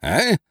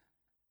 "Eh?"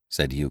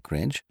 said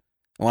Ukridge.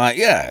 "Why,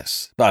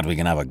 yes, but we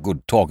can have a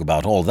good talk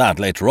about all that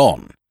later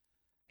on,"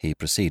 he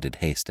proceeded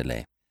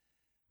hastily.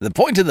 "The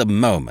point of the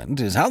moment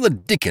is how the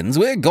dickens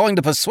we're going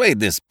to persuade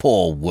this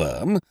poor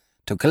worm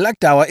to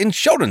collect our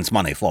insurance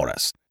money for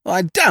us.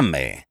 Why, damn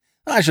me,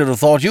 I should have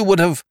thought you would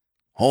have—"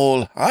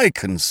 "All I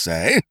can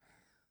say—"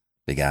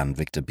 began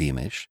Victor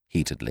Beamish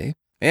heatedly.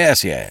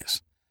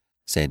 Yes,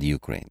 said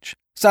Ukridge.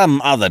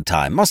 "Some other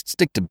time. Must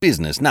stick to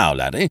business now,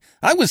 laddie.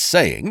 I was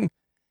saying,"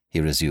 he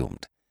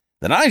resumed,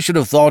 "that I should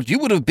have thought you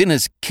would have been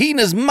as keen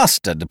as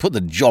mustard to put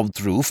the job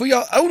through for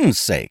your own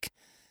sake.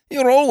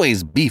 You're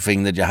always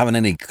beefing that you haven't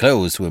any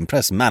clothes to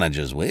impress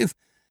managers with.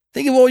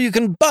 Think of all you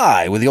can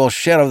buy with your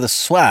share of the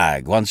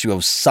swag once you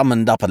have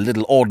summoned up a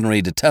little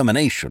ordinary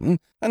determination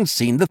and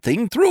seen the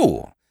thing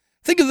through.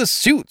 Think of the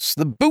suits,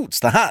 the boots,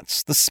 the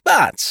hats, the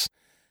spats.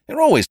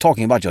 You're always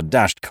talking about your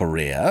dashed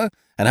career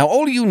and how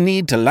all you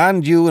need to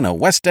land you in a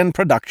West End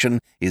production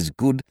is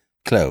good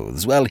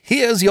clothes. Well,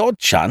 here's your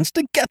chance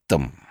to get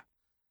them."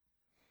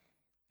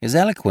 His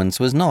eloquence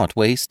was not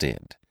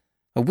wasted.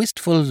 A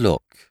wistful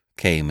look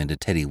came into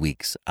Teddy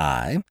Weeks'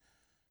 eye,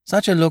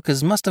 such a look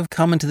as must have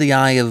come into the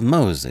eye of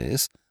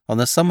Moses on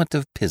the summit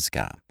of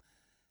Pisgah.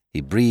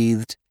 He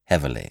breathed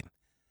heavily.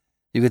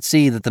 You could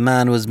see that the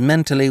man was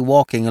mentally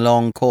walking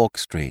along Cork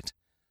Street,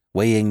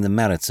 weighing the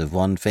merits of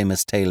one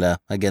famous tailor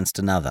against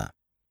another.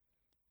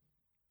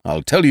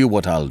 "I'll tell you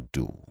what I'll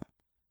do,"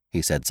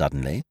 he said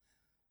suddenly.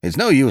 "It's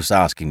no use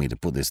asking me to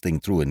put this thing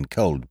through in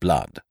cold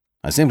blood.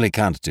 I simply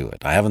can't do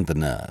it. I haven't the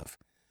nerve.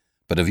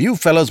 But if you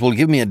fellows will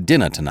give me a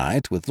dinner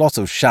tonight with lots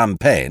of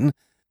champagne,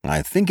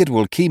 I think it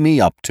will key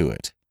me up to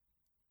it."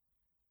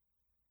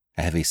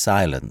 A heavy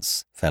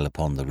silence fell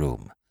upon the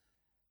room.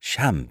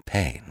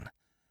 Champagne.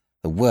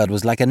 The word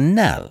was like a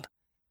knell.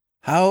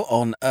 "How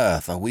on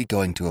earth are we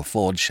going to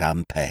afford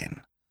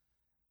champagne?"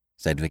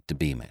 said Victor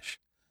Beamish.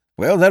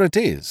 "Well, there it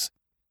is,"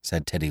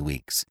 said Teddy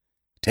Weeks.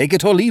 "Take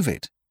it or leave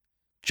it."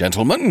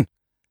 "Gentlemen,"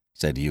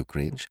 said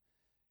Ukridge,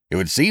 "it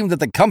would seem that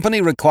the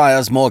company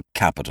requires more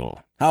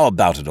capital. How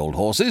about it, old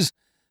horses?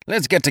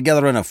 Let's get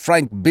together in a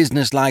frank,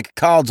 business-like,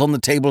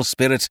 cards-on-the-table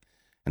spirit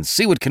and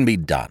see what can be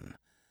done.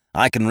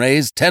 I can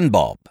raise 10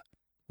 bob."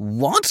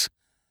 "What?"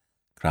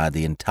 cried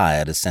the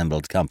entire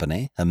assembled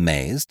company,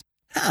 amazed.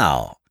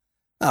 "How?"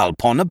 "I'll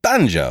pawn a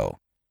banjo."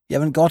 "You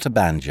haven't got a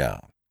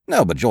banjo."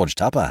 "No, but George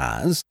Tupper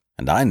has,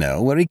 and I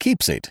know where he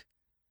keeps it."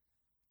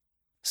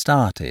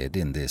 Started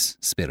in this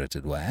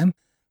spirited way,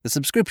 the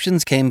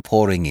subscriptions came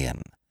pouring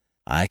in.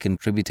 I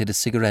contributed a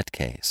cigarette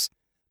case.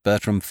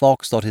 Bertram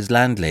Fox thought his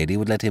landlady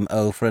would let him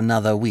owe for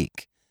another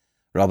week.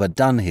 Robert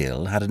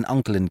Dunhill had an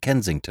uncle in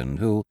Kensington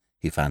who,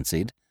 he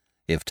fancied,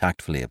 if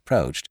tactfully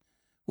approached,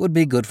 would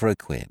be good for a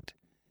quid.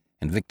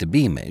 And Victor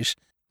Beamish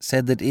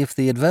said that if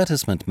the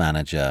advertisement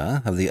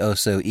manager of the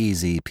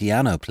oh-so-easy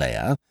piano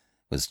player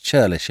was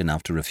churlish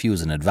enough to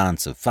refuse an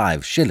advance of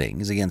 5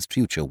 shillings against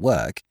future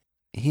work,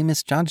 he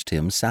misjudged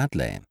him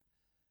sadly.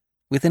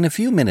 Within a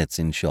few minutes,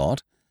 in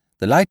short,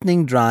 the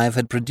lightning drive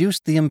had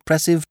produced the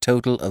impressive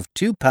total of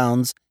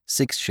 £2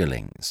 6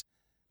 shillings,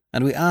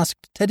 and we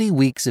asked Teddy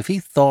Weeks if he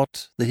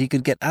thought that he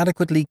could get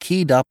adequately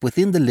keyed up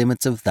within the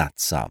limits of that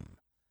sum.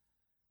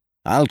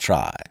 "I'll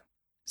try,"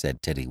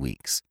 said Teddy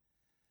Weeks.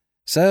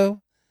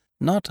 So,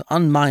 not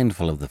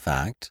unmindful of the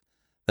fact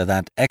that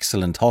that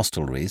excellent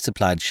hostelry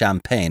supplied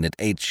champagne at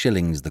 8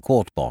 shillings the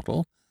quart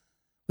bottle,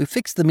 we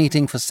fixed the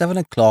meeting for 7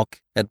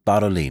 o'clock at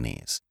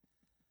Barolini's.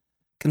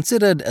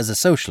 Considered as a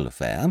social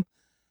affair,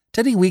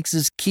 Teddy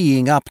Weeks's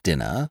keying up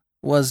dinner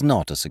was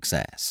not a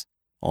success.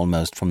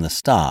 Almost from the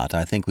start,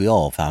 I think we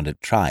all found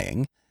it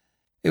trying.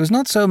 It was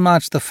not so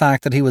much the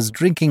fact that he was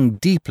drinking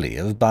deeply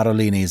of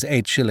Barolini's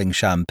 8-shilling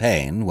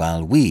champagne,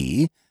 while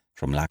we,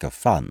 from lack of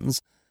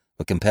funds,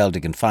 were compelled to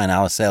confine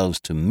ourselves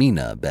to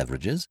meaner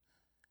beverages.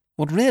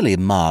 What really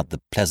marred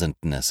the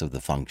pleasantness of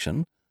the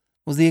function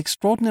was the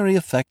extraordinary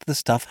effect the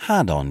stuff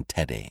had on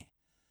Teddy.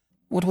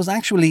 What was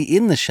actually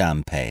in the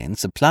champagne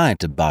supplied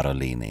to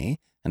Barolini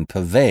and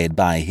purveyed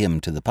by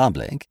him to the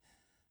public,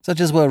 such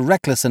as were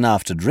reckless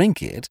enough to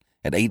drink it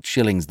at 8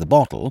 shillings the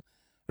bottle,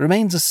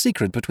 remains a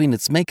secret between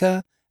its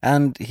maker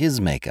and his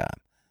maker.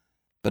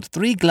 But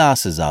 3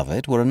 glasses of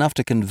it were enough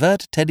to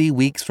convert Teddy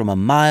Weeks from a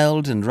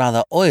mild and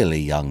rather oily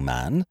young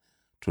man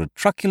to a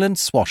truculent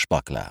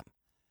swashbuckler.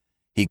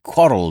 He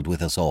quarrelled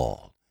with us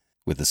all.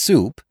 With the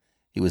soup,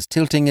 he was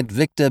tilting at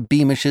Victor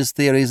Beamish's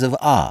theories of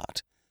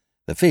art.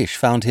 The fish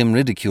found him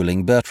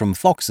ridiculing Bertram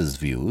Fox's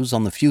views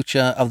on the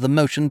future of the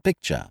motion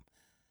picture.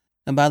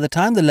 And by the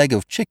time the leg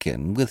of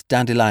chicken with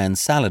dandelion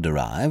salad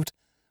arrived,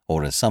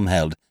 or as some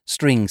held,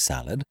 string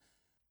salad,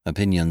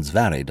 opinions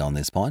varied on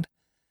this point,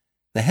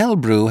 the hell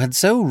brew had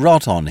so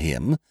wrought on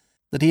him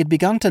that he had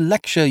begun to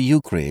lecture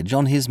Ukridge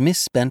on his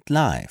misspent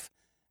life,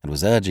 and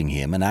was urging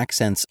him in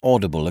accents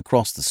audible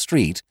across the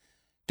street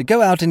to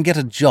go out and get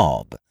a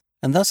job,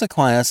 and thus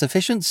acquire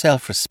sufficient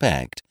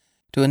self-respect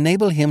to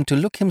enable him to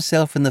look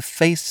himself in the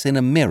face in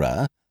a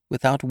mirror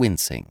without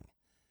wincing.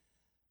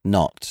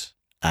 Not,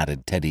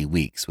 added Teddy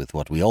Weeks with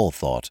what we all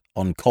thought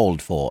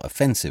uncalled-for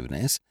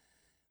offensiveness,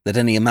 that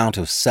any amount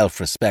of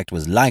self-respect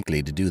was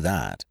likely to do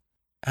that.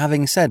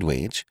 Having said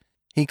which,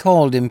 he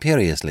called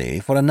imperiously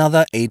for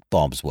another 8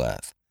 bobs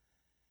worth.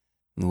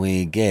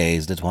 We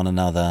gazed at one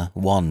another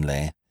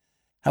wanly.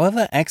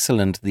 However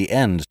excellent the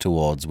end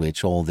towards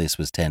which all this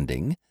was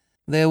tending,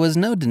 there was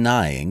no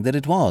denying that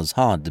it was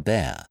hard to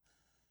bear.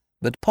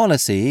 But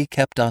policy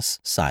kept us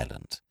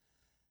silent.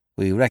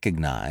 We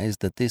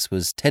recognized that this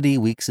was Teddy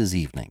Weeks's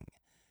evening,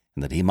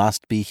 and that he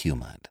must be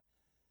humoured.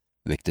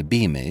 Victor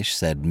Beamish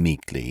said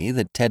meekly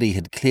that Teddy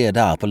had cleared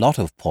up a lot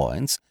of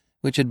points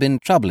which had been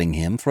troubling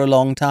him for a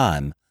long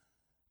time.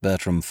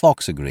 Bertram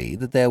Fox agreed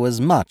that there was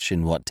much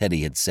in what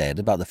Teddy had said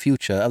about the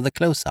future of the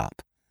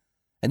close-up,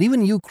 and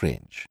even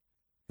Ukridge,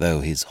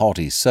 though his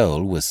haughty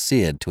soul was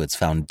seared to its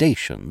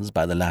foundations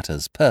by the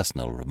latter's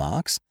personal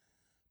remarks,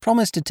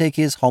 promised to take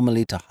his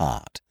homily to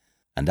heart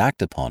and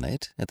act upon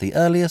it at the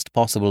earliest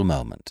possible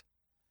moment.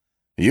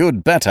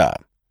 "You'd better,"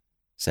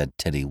 said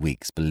Teddy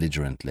Weeks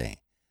belligerently,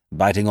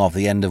 biting off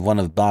the end of one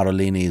of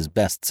Barolini's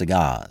best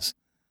cigars.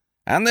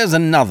 "And there's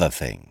another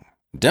thing.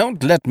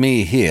 Don't let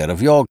me hear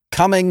of your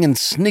coming and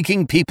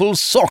sneaking people's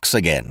socks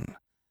again."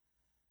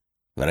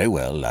 "Very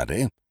well,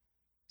 laddie,"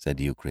 said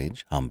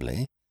Ukridge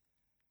humbly.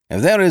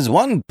 "If there is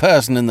one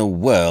person in the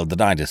world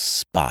that I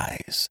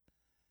despise,"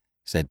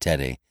 said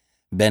Teddy,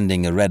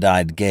 bending a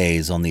red-eyed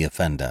gaze on the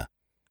offender,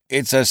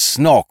 "it's a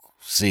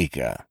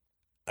snock-seeker.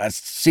 A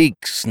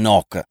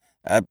seek-snocker.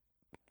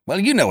 Well,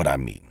 you know what I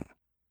mean."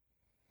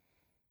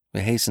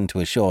 We hastened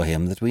to assure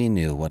him that we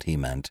knew what he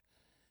meant,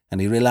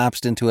 and he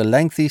relapsed into a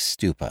lengthy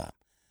stupor,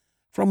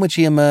 from which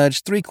he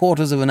emerged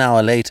 3/4 of an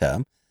hour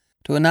later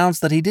to announce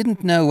that he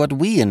didn't know what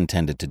we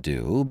intended to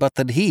do, but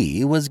that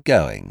he was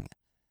going.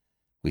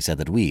 We said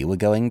that we were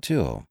going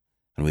too,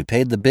 and we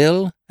paid the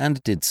bill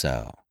and did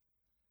so.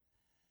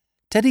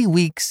 Teddy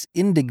Weeks'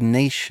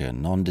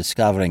 indignation on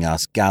discovering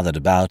us gathered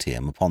about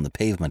him upon the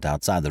pavement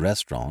outside the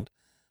restaurant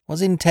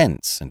was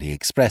intense, and he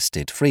expressed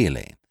it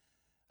freely.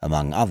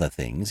 Among other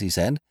things, he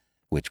said,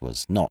 which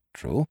was not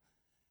true,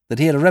 that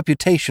he had a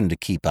reputation to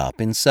keep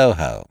up in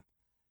Soho.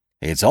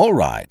 "It's all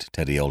right,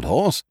 Teddy, old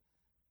horse,"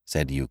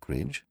 said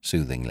Ukridge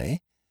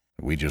soothingly.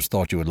 "We just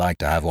thought you would like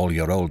to have all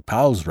your old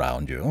pals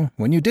round you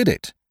when you did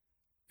it."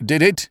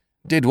 "Did it?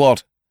 Did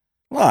what?"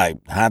 "Why,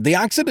 had the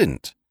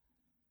accident."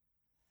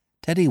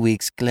 Teddy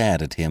Weeks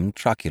glared at him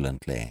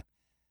truculently.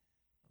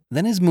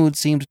 Then his mood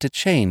seemed to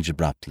change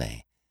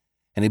abruptly,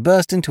 and he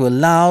burst into a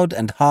loud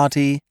and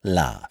hearty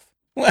laugh.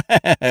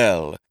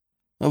 "Well,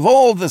 of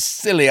all the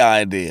silly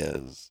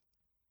ideas,"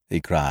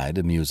 he cried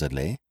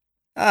amusedly,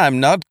 "I'm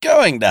not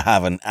going to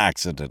have an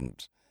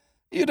accident.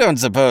 You don't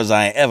suppose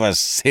I ever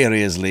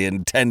seriously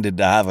intended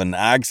to have an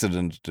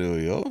accident, do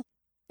you?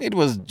 It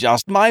was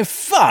just my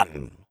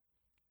fun."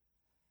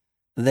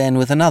 Then,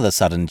 with another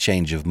sudden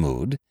change of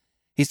mood,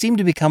 he seemed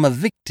to become a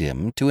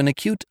victim to an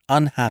acute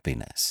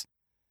unhappiness.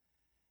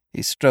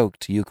 He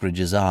stroked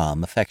Ukridge's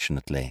arm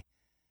affectionately,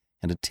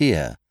 and a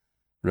tear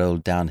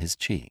rolled down his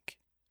cheek.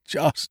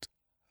 "Just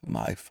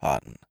my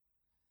fun,"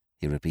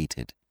 he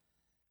repeated.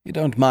 "You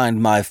don't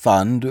mind my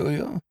fun, do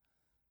you?"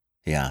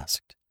 he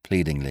asked,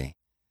 pleadingly.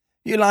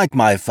 "You like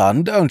my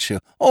fun, don't you?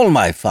 All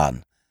my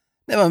fun.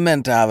 Never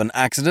meant to have an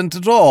accident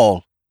at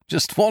all.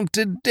 Just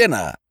wanted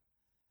dinner."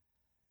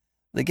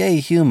 The gay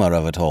humour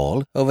of it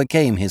all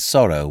overcame his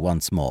sorrow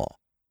once more.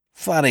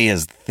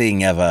 "Funniest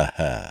thing ever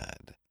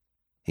heard,"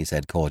 he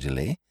said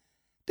cordially.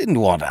 "Didn't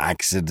want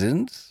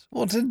accident.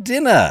 Wanted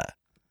dinner.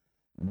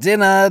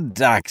 Dinner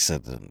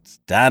d'accident.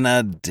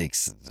 Dana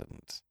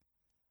dixident,"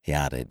 he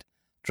added,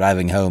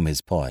 driving home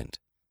his point.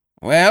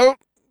 "Well,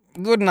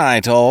 good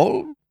night,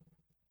 all,"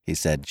 he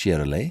said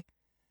cheerily,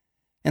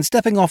 and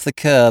stepping off the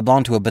curb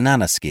onto a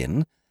banana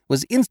skin,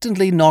 was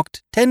instantly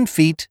knocked 10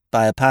 feet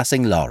by a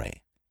passing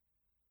lorry.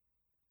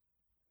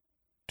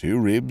 2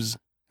 ribs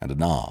and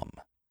an arm,"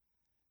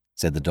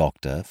 said the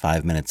doctor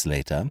 5 minutes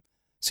later,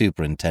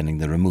 superintending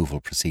the removal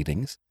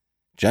proceedings.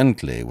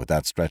 "Gently with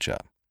that stretcher."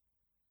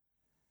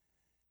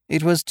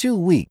 It was 2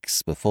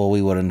 weeks before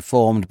we were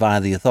informed by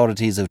the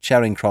authorities of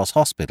Charing Cross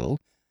Hospital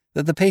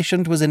that the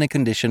patient was in a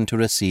condition to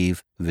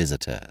receive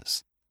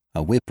visitors.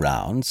 A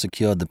whip-round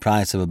secured the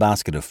price of a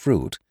basket of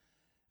fruit,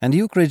 and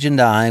Ukridge and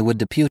I were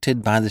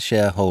deputed by the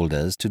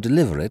shareholders to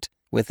deliver it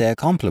with their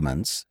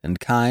compliments and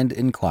kind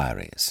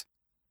inquiries.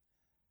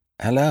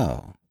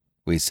 "Hello,"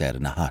 we said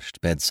in a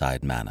hushed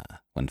bedside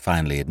manner when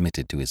finally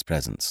admitted to his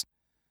presence.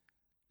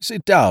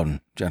 "Sit down,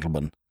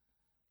 gentlemen,"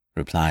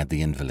 replied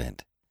the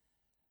invalid.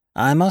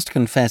 I must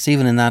confess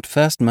even in that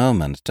first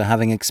moment to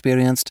having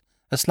experienced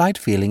a slight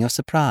feeling of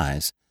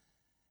surprise.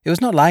 It was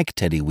not like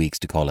Teddy Weeks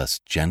to call us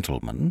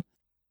gentlemen.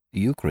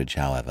 Ukridge,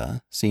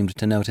 however, seemed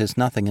to notice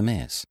nothing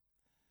amiss.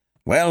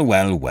 Well,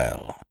 well,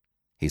 well,"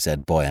 he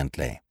said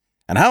buoyantly.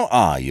 "And how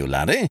are you,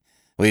 laddie?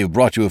 We've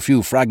brought you a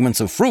few fragments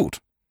of fruit."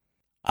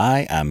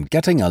 "I am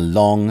getting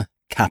along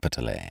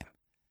capitally,"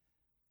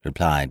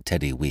 replied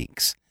Teddy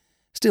Weeks,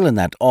 still in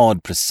that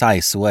odd,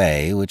 precise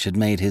way which had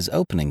made his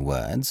opening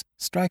words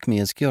strike me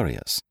as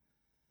curious.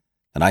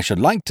 and I should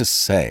like to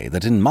say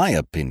that in my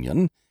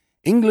opinion,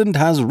 England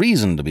has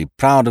reason to be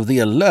proud of the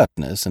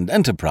alertness and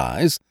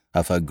enterprise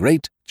of her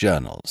great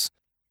journals,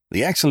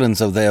 the excellence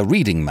of their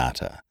reading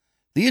matter,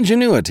 the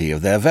ingenuity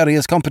of their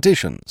various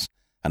competitions,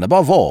 and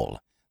above all,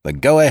 the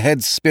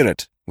go-ahead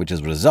spirit which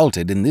has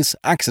resulted in this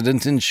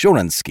accident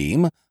insurance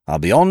scheme are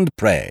beyond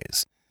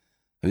praise.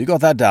 Have you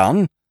got that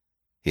down?"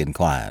 he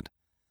inquired.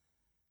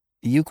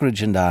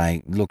 Ukridge and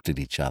I looked at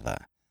each other.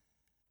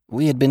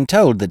 We had been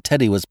told that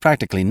Teddy was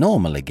practically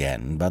normal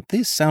again, but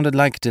this sounded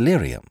like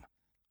delirium.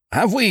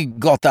 "Have we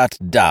got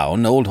that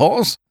down, old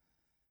horse?"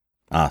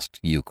 asked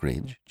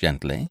Ukridge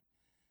gently.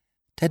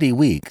 Teddy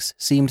Weeks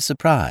seemed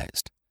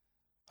surprised.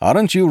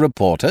 "Aren't you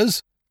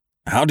reporters?"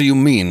 "How do you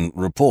mean,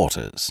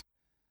 reporters?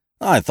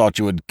 I thought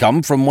you had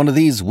come from one of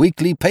these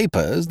weekly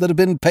papers that have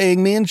been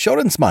paying me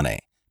insurance money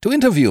to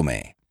interview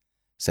me,"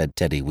 said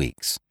Teddy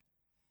Weeks.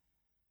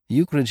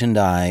 Ukridge and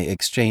I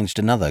exchanged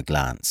another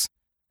glance,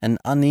 an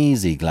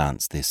uneasy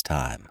glance this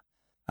time.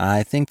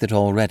 I think that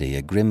already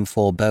a grim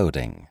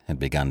foreboding had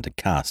begun to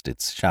cast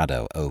its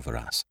shadow over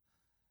us.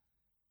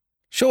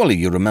 "Surely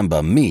you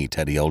remember me,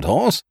 Teddy, old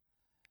horse?"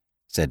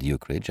 said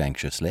Ukridge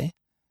anxiously.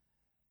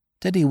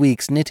 Teddy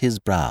Weeks knit his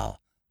brow,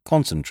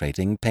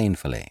 concentrating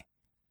painfully.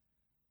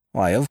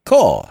 "Why, of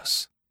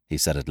course," he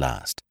said at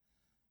last.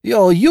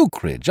 "You're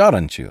Ukridge,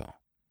 aren't you?"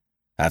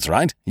 "That's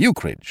right,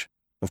 Ukridge.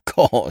 Of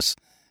course,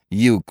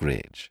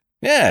 Ukridge.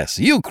 Yes,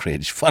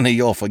 Ukridge. Funny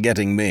you're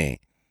forgetting me."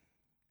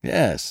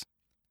 "Yes,"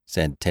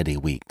 said Teddy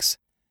Weeks.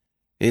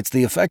 "It's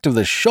the effect of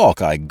the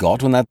shock I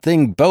got when that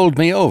thing bowled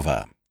me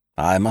over.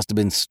 I must have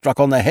been struck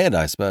on the head,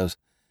 I suppose.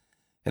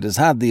 It has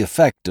had the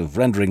effect of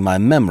rendering my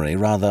memory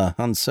rather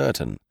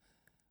uncertain.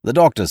 The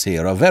doctors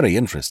here are very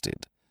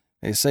interested.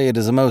 They say it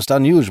is a most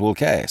unusual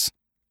case.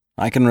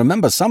 I can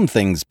remember some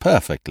things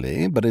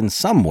perfectly, but in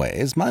some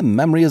ways my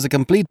memory is a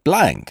complete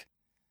blank."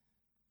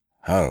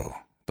 "Oh,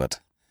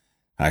 but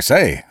I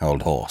say,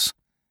 old horse,"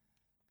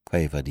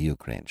 quavered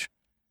Ukridge.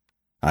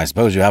 "I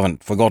suppose you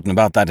haven't forgotten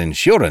about that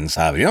insurance,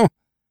 have you?"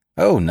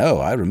 "Oh, no,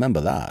 I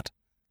remember that."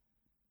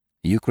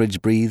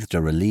 Ukridge breathed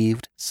a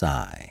relieved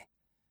sigh.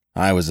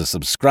 "I was a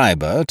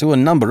subscriber to a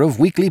number of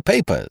weekly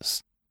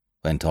papers,"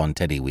 went on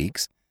Teddy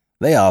Weeks.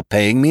 "They are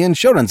paying me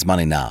insurance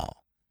money now."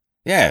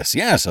 "Yes,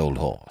 yes, old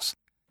horse,"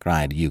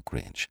 cried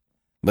Ukridge.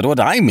 "But what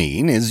I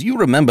mean is you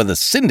remember the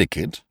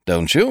Syndicate,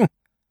 don't you?"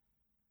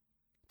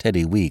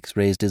 Teddy Weeks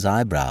raised his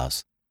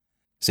eyebrows.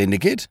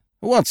 "Syndicate?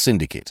 What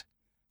syndicate?"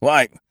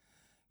 "Why,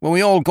 when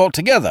we all got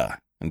together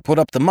and put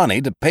up the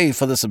money to pay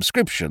for the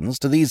subscriptions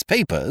to these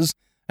papers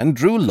and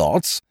drew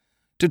lots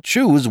to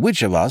choose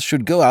which of us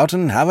should go out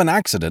and have an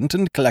accident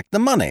and collect the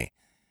money.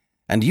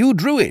 And you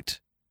drew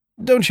it.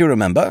 Don't you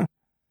remember?"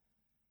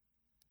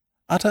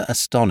 Utter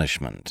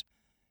astonishment,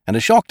 and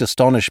a shocked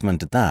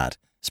astonishment at that,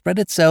 spread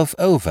itself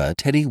over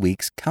Teddy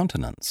Weeks'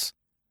 countenance.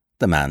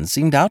 The man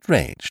seemed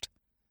outraged.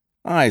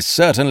 "I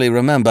certainly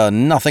remember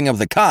nothing of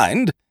the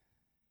kind,"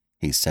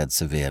 he said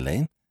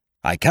severely.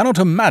 "I cannot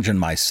imagine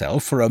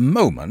myself for a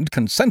moment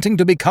consenting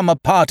to become a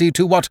party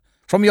to what,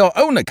 from your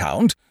own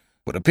account,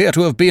 would appear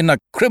to have been a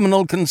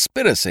criminal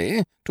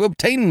conspiracy to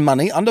obtain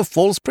money under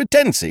false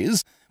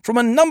pretences from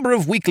a number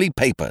of weekly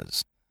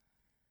papers."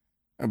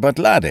 "But,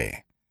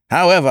 laddie,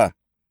 however,"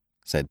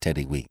 said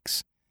Teddy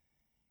Weeks,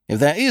 "if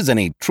there is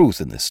any truth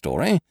in this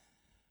story,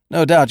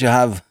 no doubt you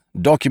have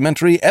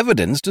documentary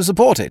evidence to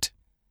support it."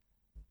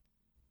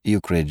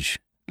 Ukridge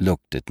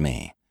looked at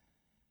me.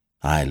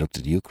 I looked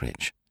at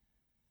Ukridge.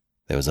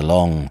 There was a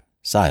long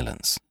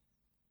silence.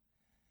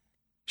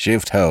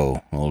 "Shift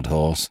ho, old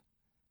horse,"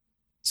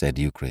 said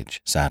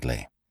Ukridge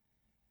sadly.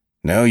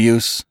 "No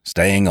use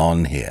staying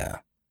on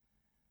here."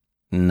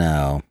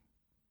 "No,"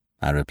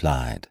 I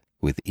replied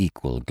with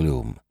equal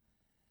gloom.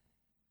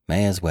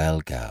 "May as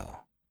well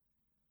go."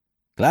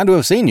 "Glad to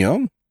have seen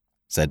you,"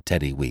 said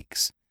Teddy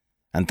Weeks,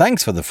 "and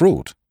thanks for the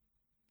fruit."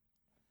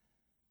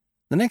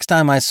 The next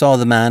time I saw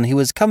the man, he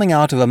was coming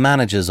out of a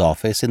manager's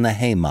office in the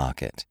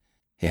Haymarket.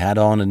 He had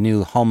on a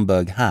new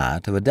Homburg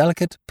hat of a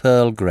delicate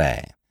pearl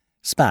grey,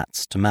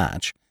 spats to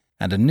match,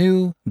 and a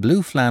new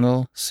blue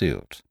flannel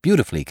suit,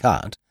 beautifully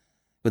cut,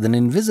 with an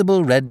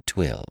invisible red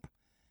twill.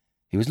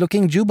 He was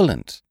looking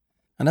jubilant,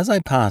 and as I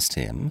passed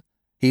him,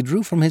 he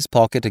drew from his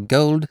pocket a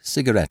gold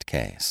cigarette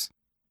case.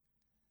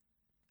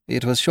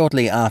 It was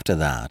shortly after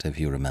that, if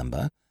you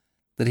remember,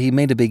 that he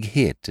made a big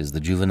hit as the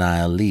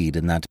juvenile lead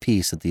in that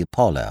piece at the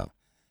Apollo,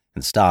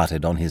 and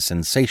started on his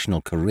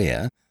sensational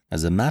career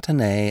as a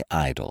matinee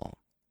idol.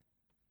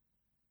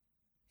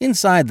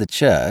 Inside the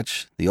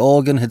church, the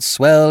organ had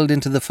swelled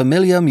into the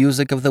familiar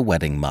music of the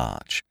wedding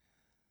march.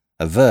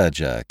 A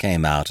verger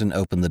came out and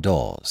opened the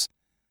doors.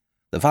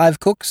 The 5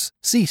 cooks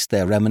ceased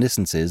their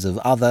reminiscences of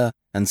other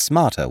and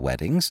smarter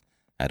weddings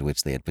at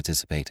which they had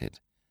participated.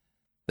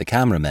 The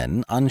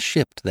cameramen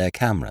unshipped their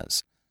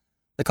cameras.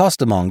 The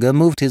costermonger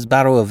moved his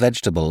barrow of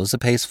vegetables a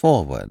pace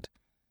forward.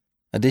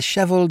 A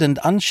dishevelled and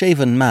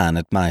unshaven man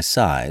at my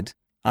side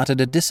uttered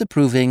a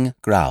disapproving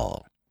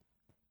growl.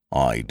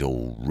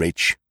 "Idle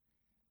rich,"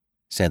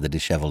 said the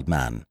dishevelled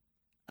man.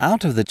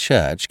 Out of the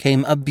church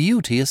came a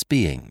beauteous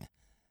being,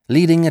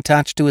 leading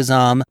attached to his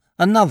arm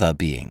another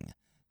being,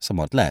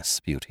 somewhat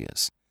less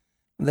beauteous.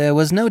 There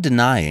was no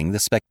denying the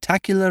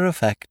spectacular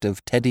effect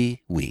of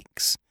Teddy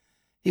Weeks.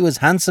 He was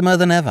handsomer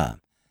than ever.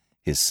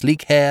 His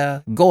sleek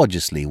hair,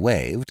 gorgeously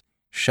waved,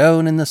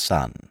 shone in the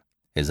sun.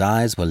 His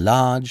eyes were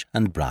large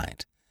and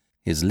bright.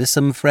 His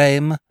lissom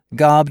frame,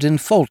 garbed in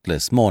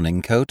faultless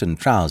morning coat and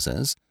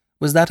trousers,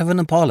 was that of an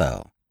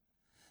Apollo.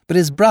 But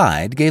his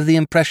bride gave the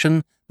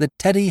impression that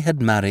Teddy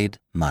had married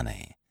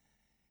money.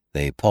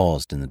 They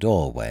paused in the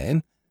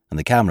doorway, and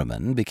the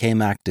cameraman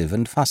became active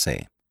and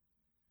fussy.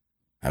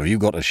 "Have you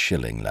got a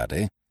shilling,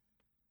 laddie?"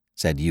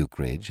 said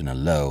Ukridge in a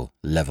low,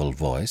 level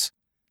voice.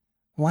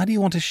 "Why do you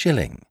want a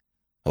shilling?"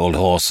 "Old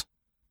horse,"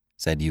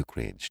 said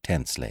Ukridge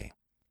tensely.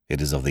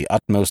 "It is of the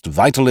utmost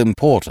vital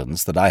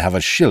importance that I have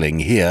a shilling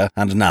here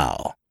and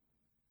now."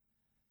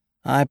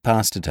 I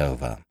passed it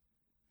over.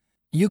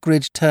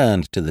 Ukridge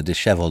turned to the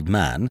dishevelled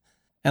man,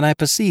 and I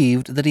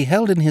perceived that he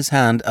held in his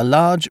hand a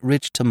large,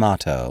 rich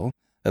tomato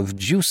of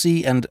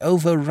juicy and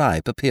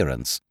over-ripe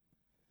appearance.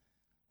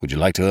 "Would you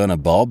like to earn a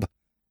bob?"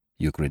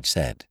 Ukridge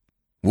said.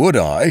 "Would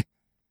I?"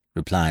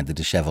 replied the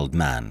dishevelled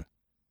man.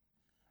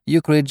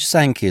 Ukridge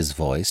sank his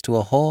voice to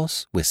a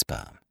hoarse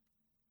whisper.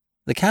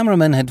 The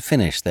cameramen had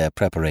finished their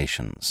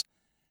preparations.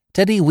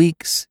 Teddy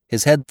Weeks,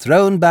 his head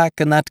thrown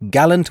back in that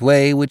gallant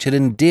way which had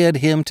endeared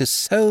him to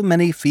so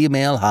many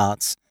female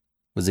hearts,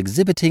 was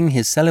exhibiting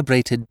his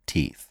celebrated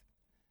teeth.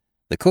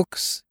 The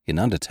cooks, in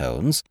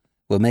undertones,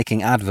 were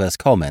making adverse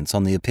comments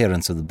on the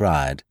appearance of the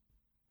bride.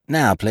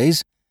 "Now,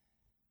 please,"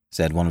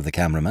 said one of the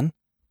cameramen.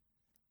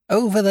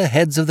 Over the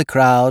heads of the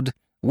crowd,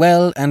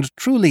 well and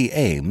truly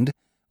aimed,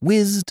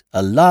 whizzed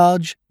a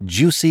large,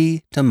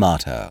 juicy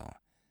tomato.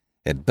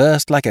 It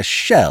burst like a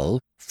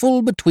shell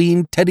full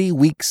between Teddy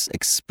Weeks'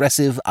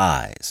 expressive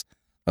eyes,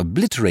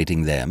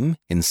 obliterating them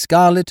in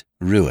scarlet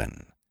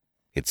ruin.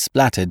 It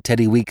splattered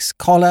Teddy Weeks'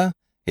 collar,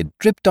 it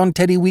dripped on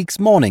Teddy Weeks'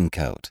 morning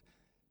coat,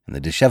 and the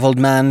dishevelled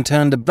man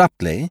turned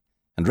abruptly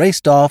and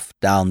raced off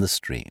down the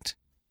street.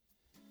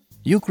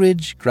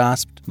 Ukridge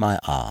grasped my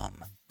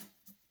arm.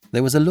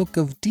 There was a look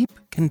of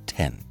deep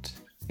content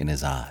in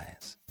his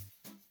eyes.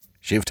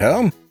 "Shift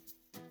home?"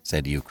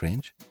 said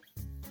Ukridge.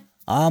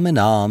 Arm in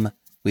arm,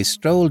 we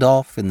strolled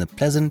off in the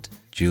pleasant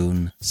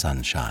June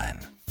sunshine.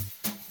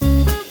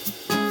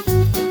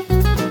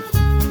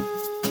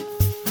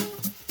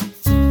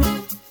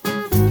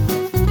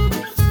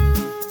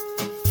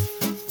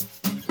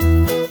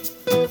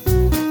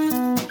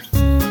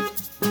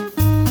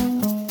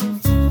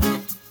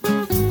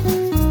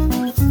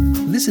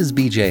 This is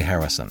B.J.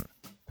 Harrison.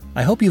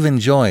 I hope you've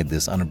enjoyed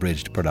this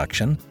unabridged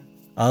production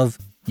of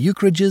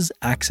Ukridge's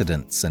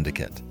Accident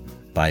Syndicate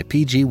by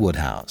P.G.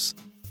 Wodehouse.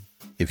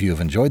 If you have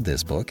enjoyed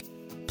this book,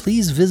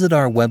 please visit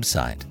our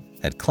website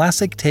at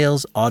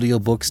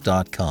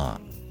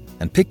classictalesaudiobooks.com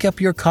and pick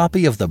up your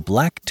copy of The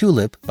Black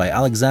Tulip by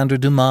Alexandre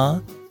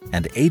Dumas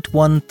and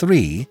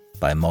 813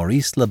 by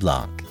Maurice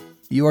Leblanc.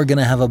 You are going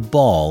to have a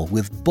ball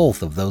with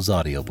both of those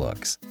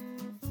audiobooks.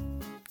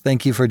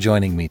 Thank you for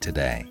joining me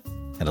today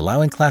and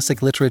allowing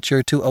classic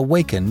literature to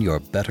awaken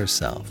your better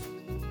self.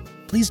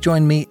 Please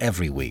join me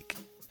every week,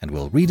 and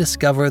we'll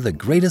rediscover the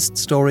greatest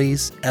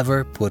stories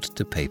ever put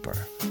to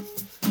paper.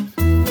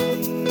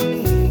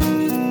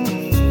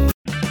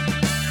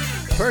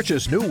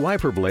 Purchase new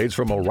wiper blades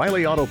from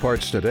O'Reilly Auto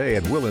Parts today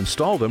and we'll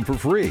install them for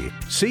free.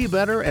 See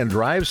better and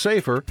drive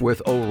safer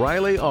with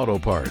O'Reilly Auto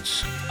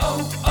Parts.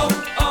 Oh,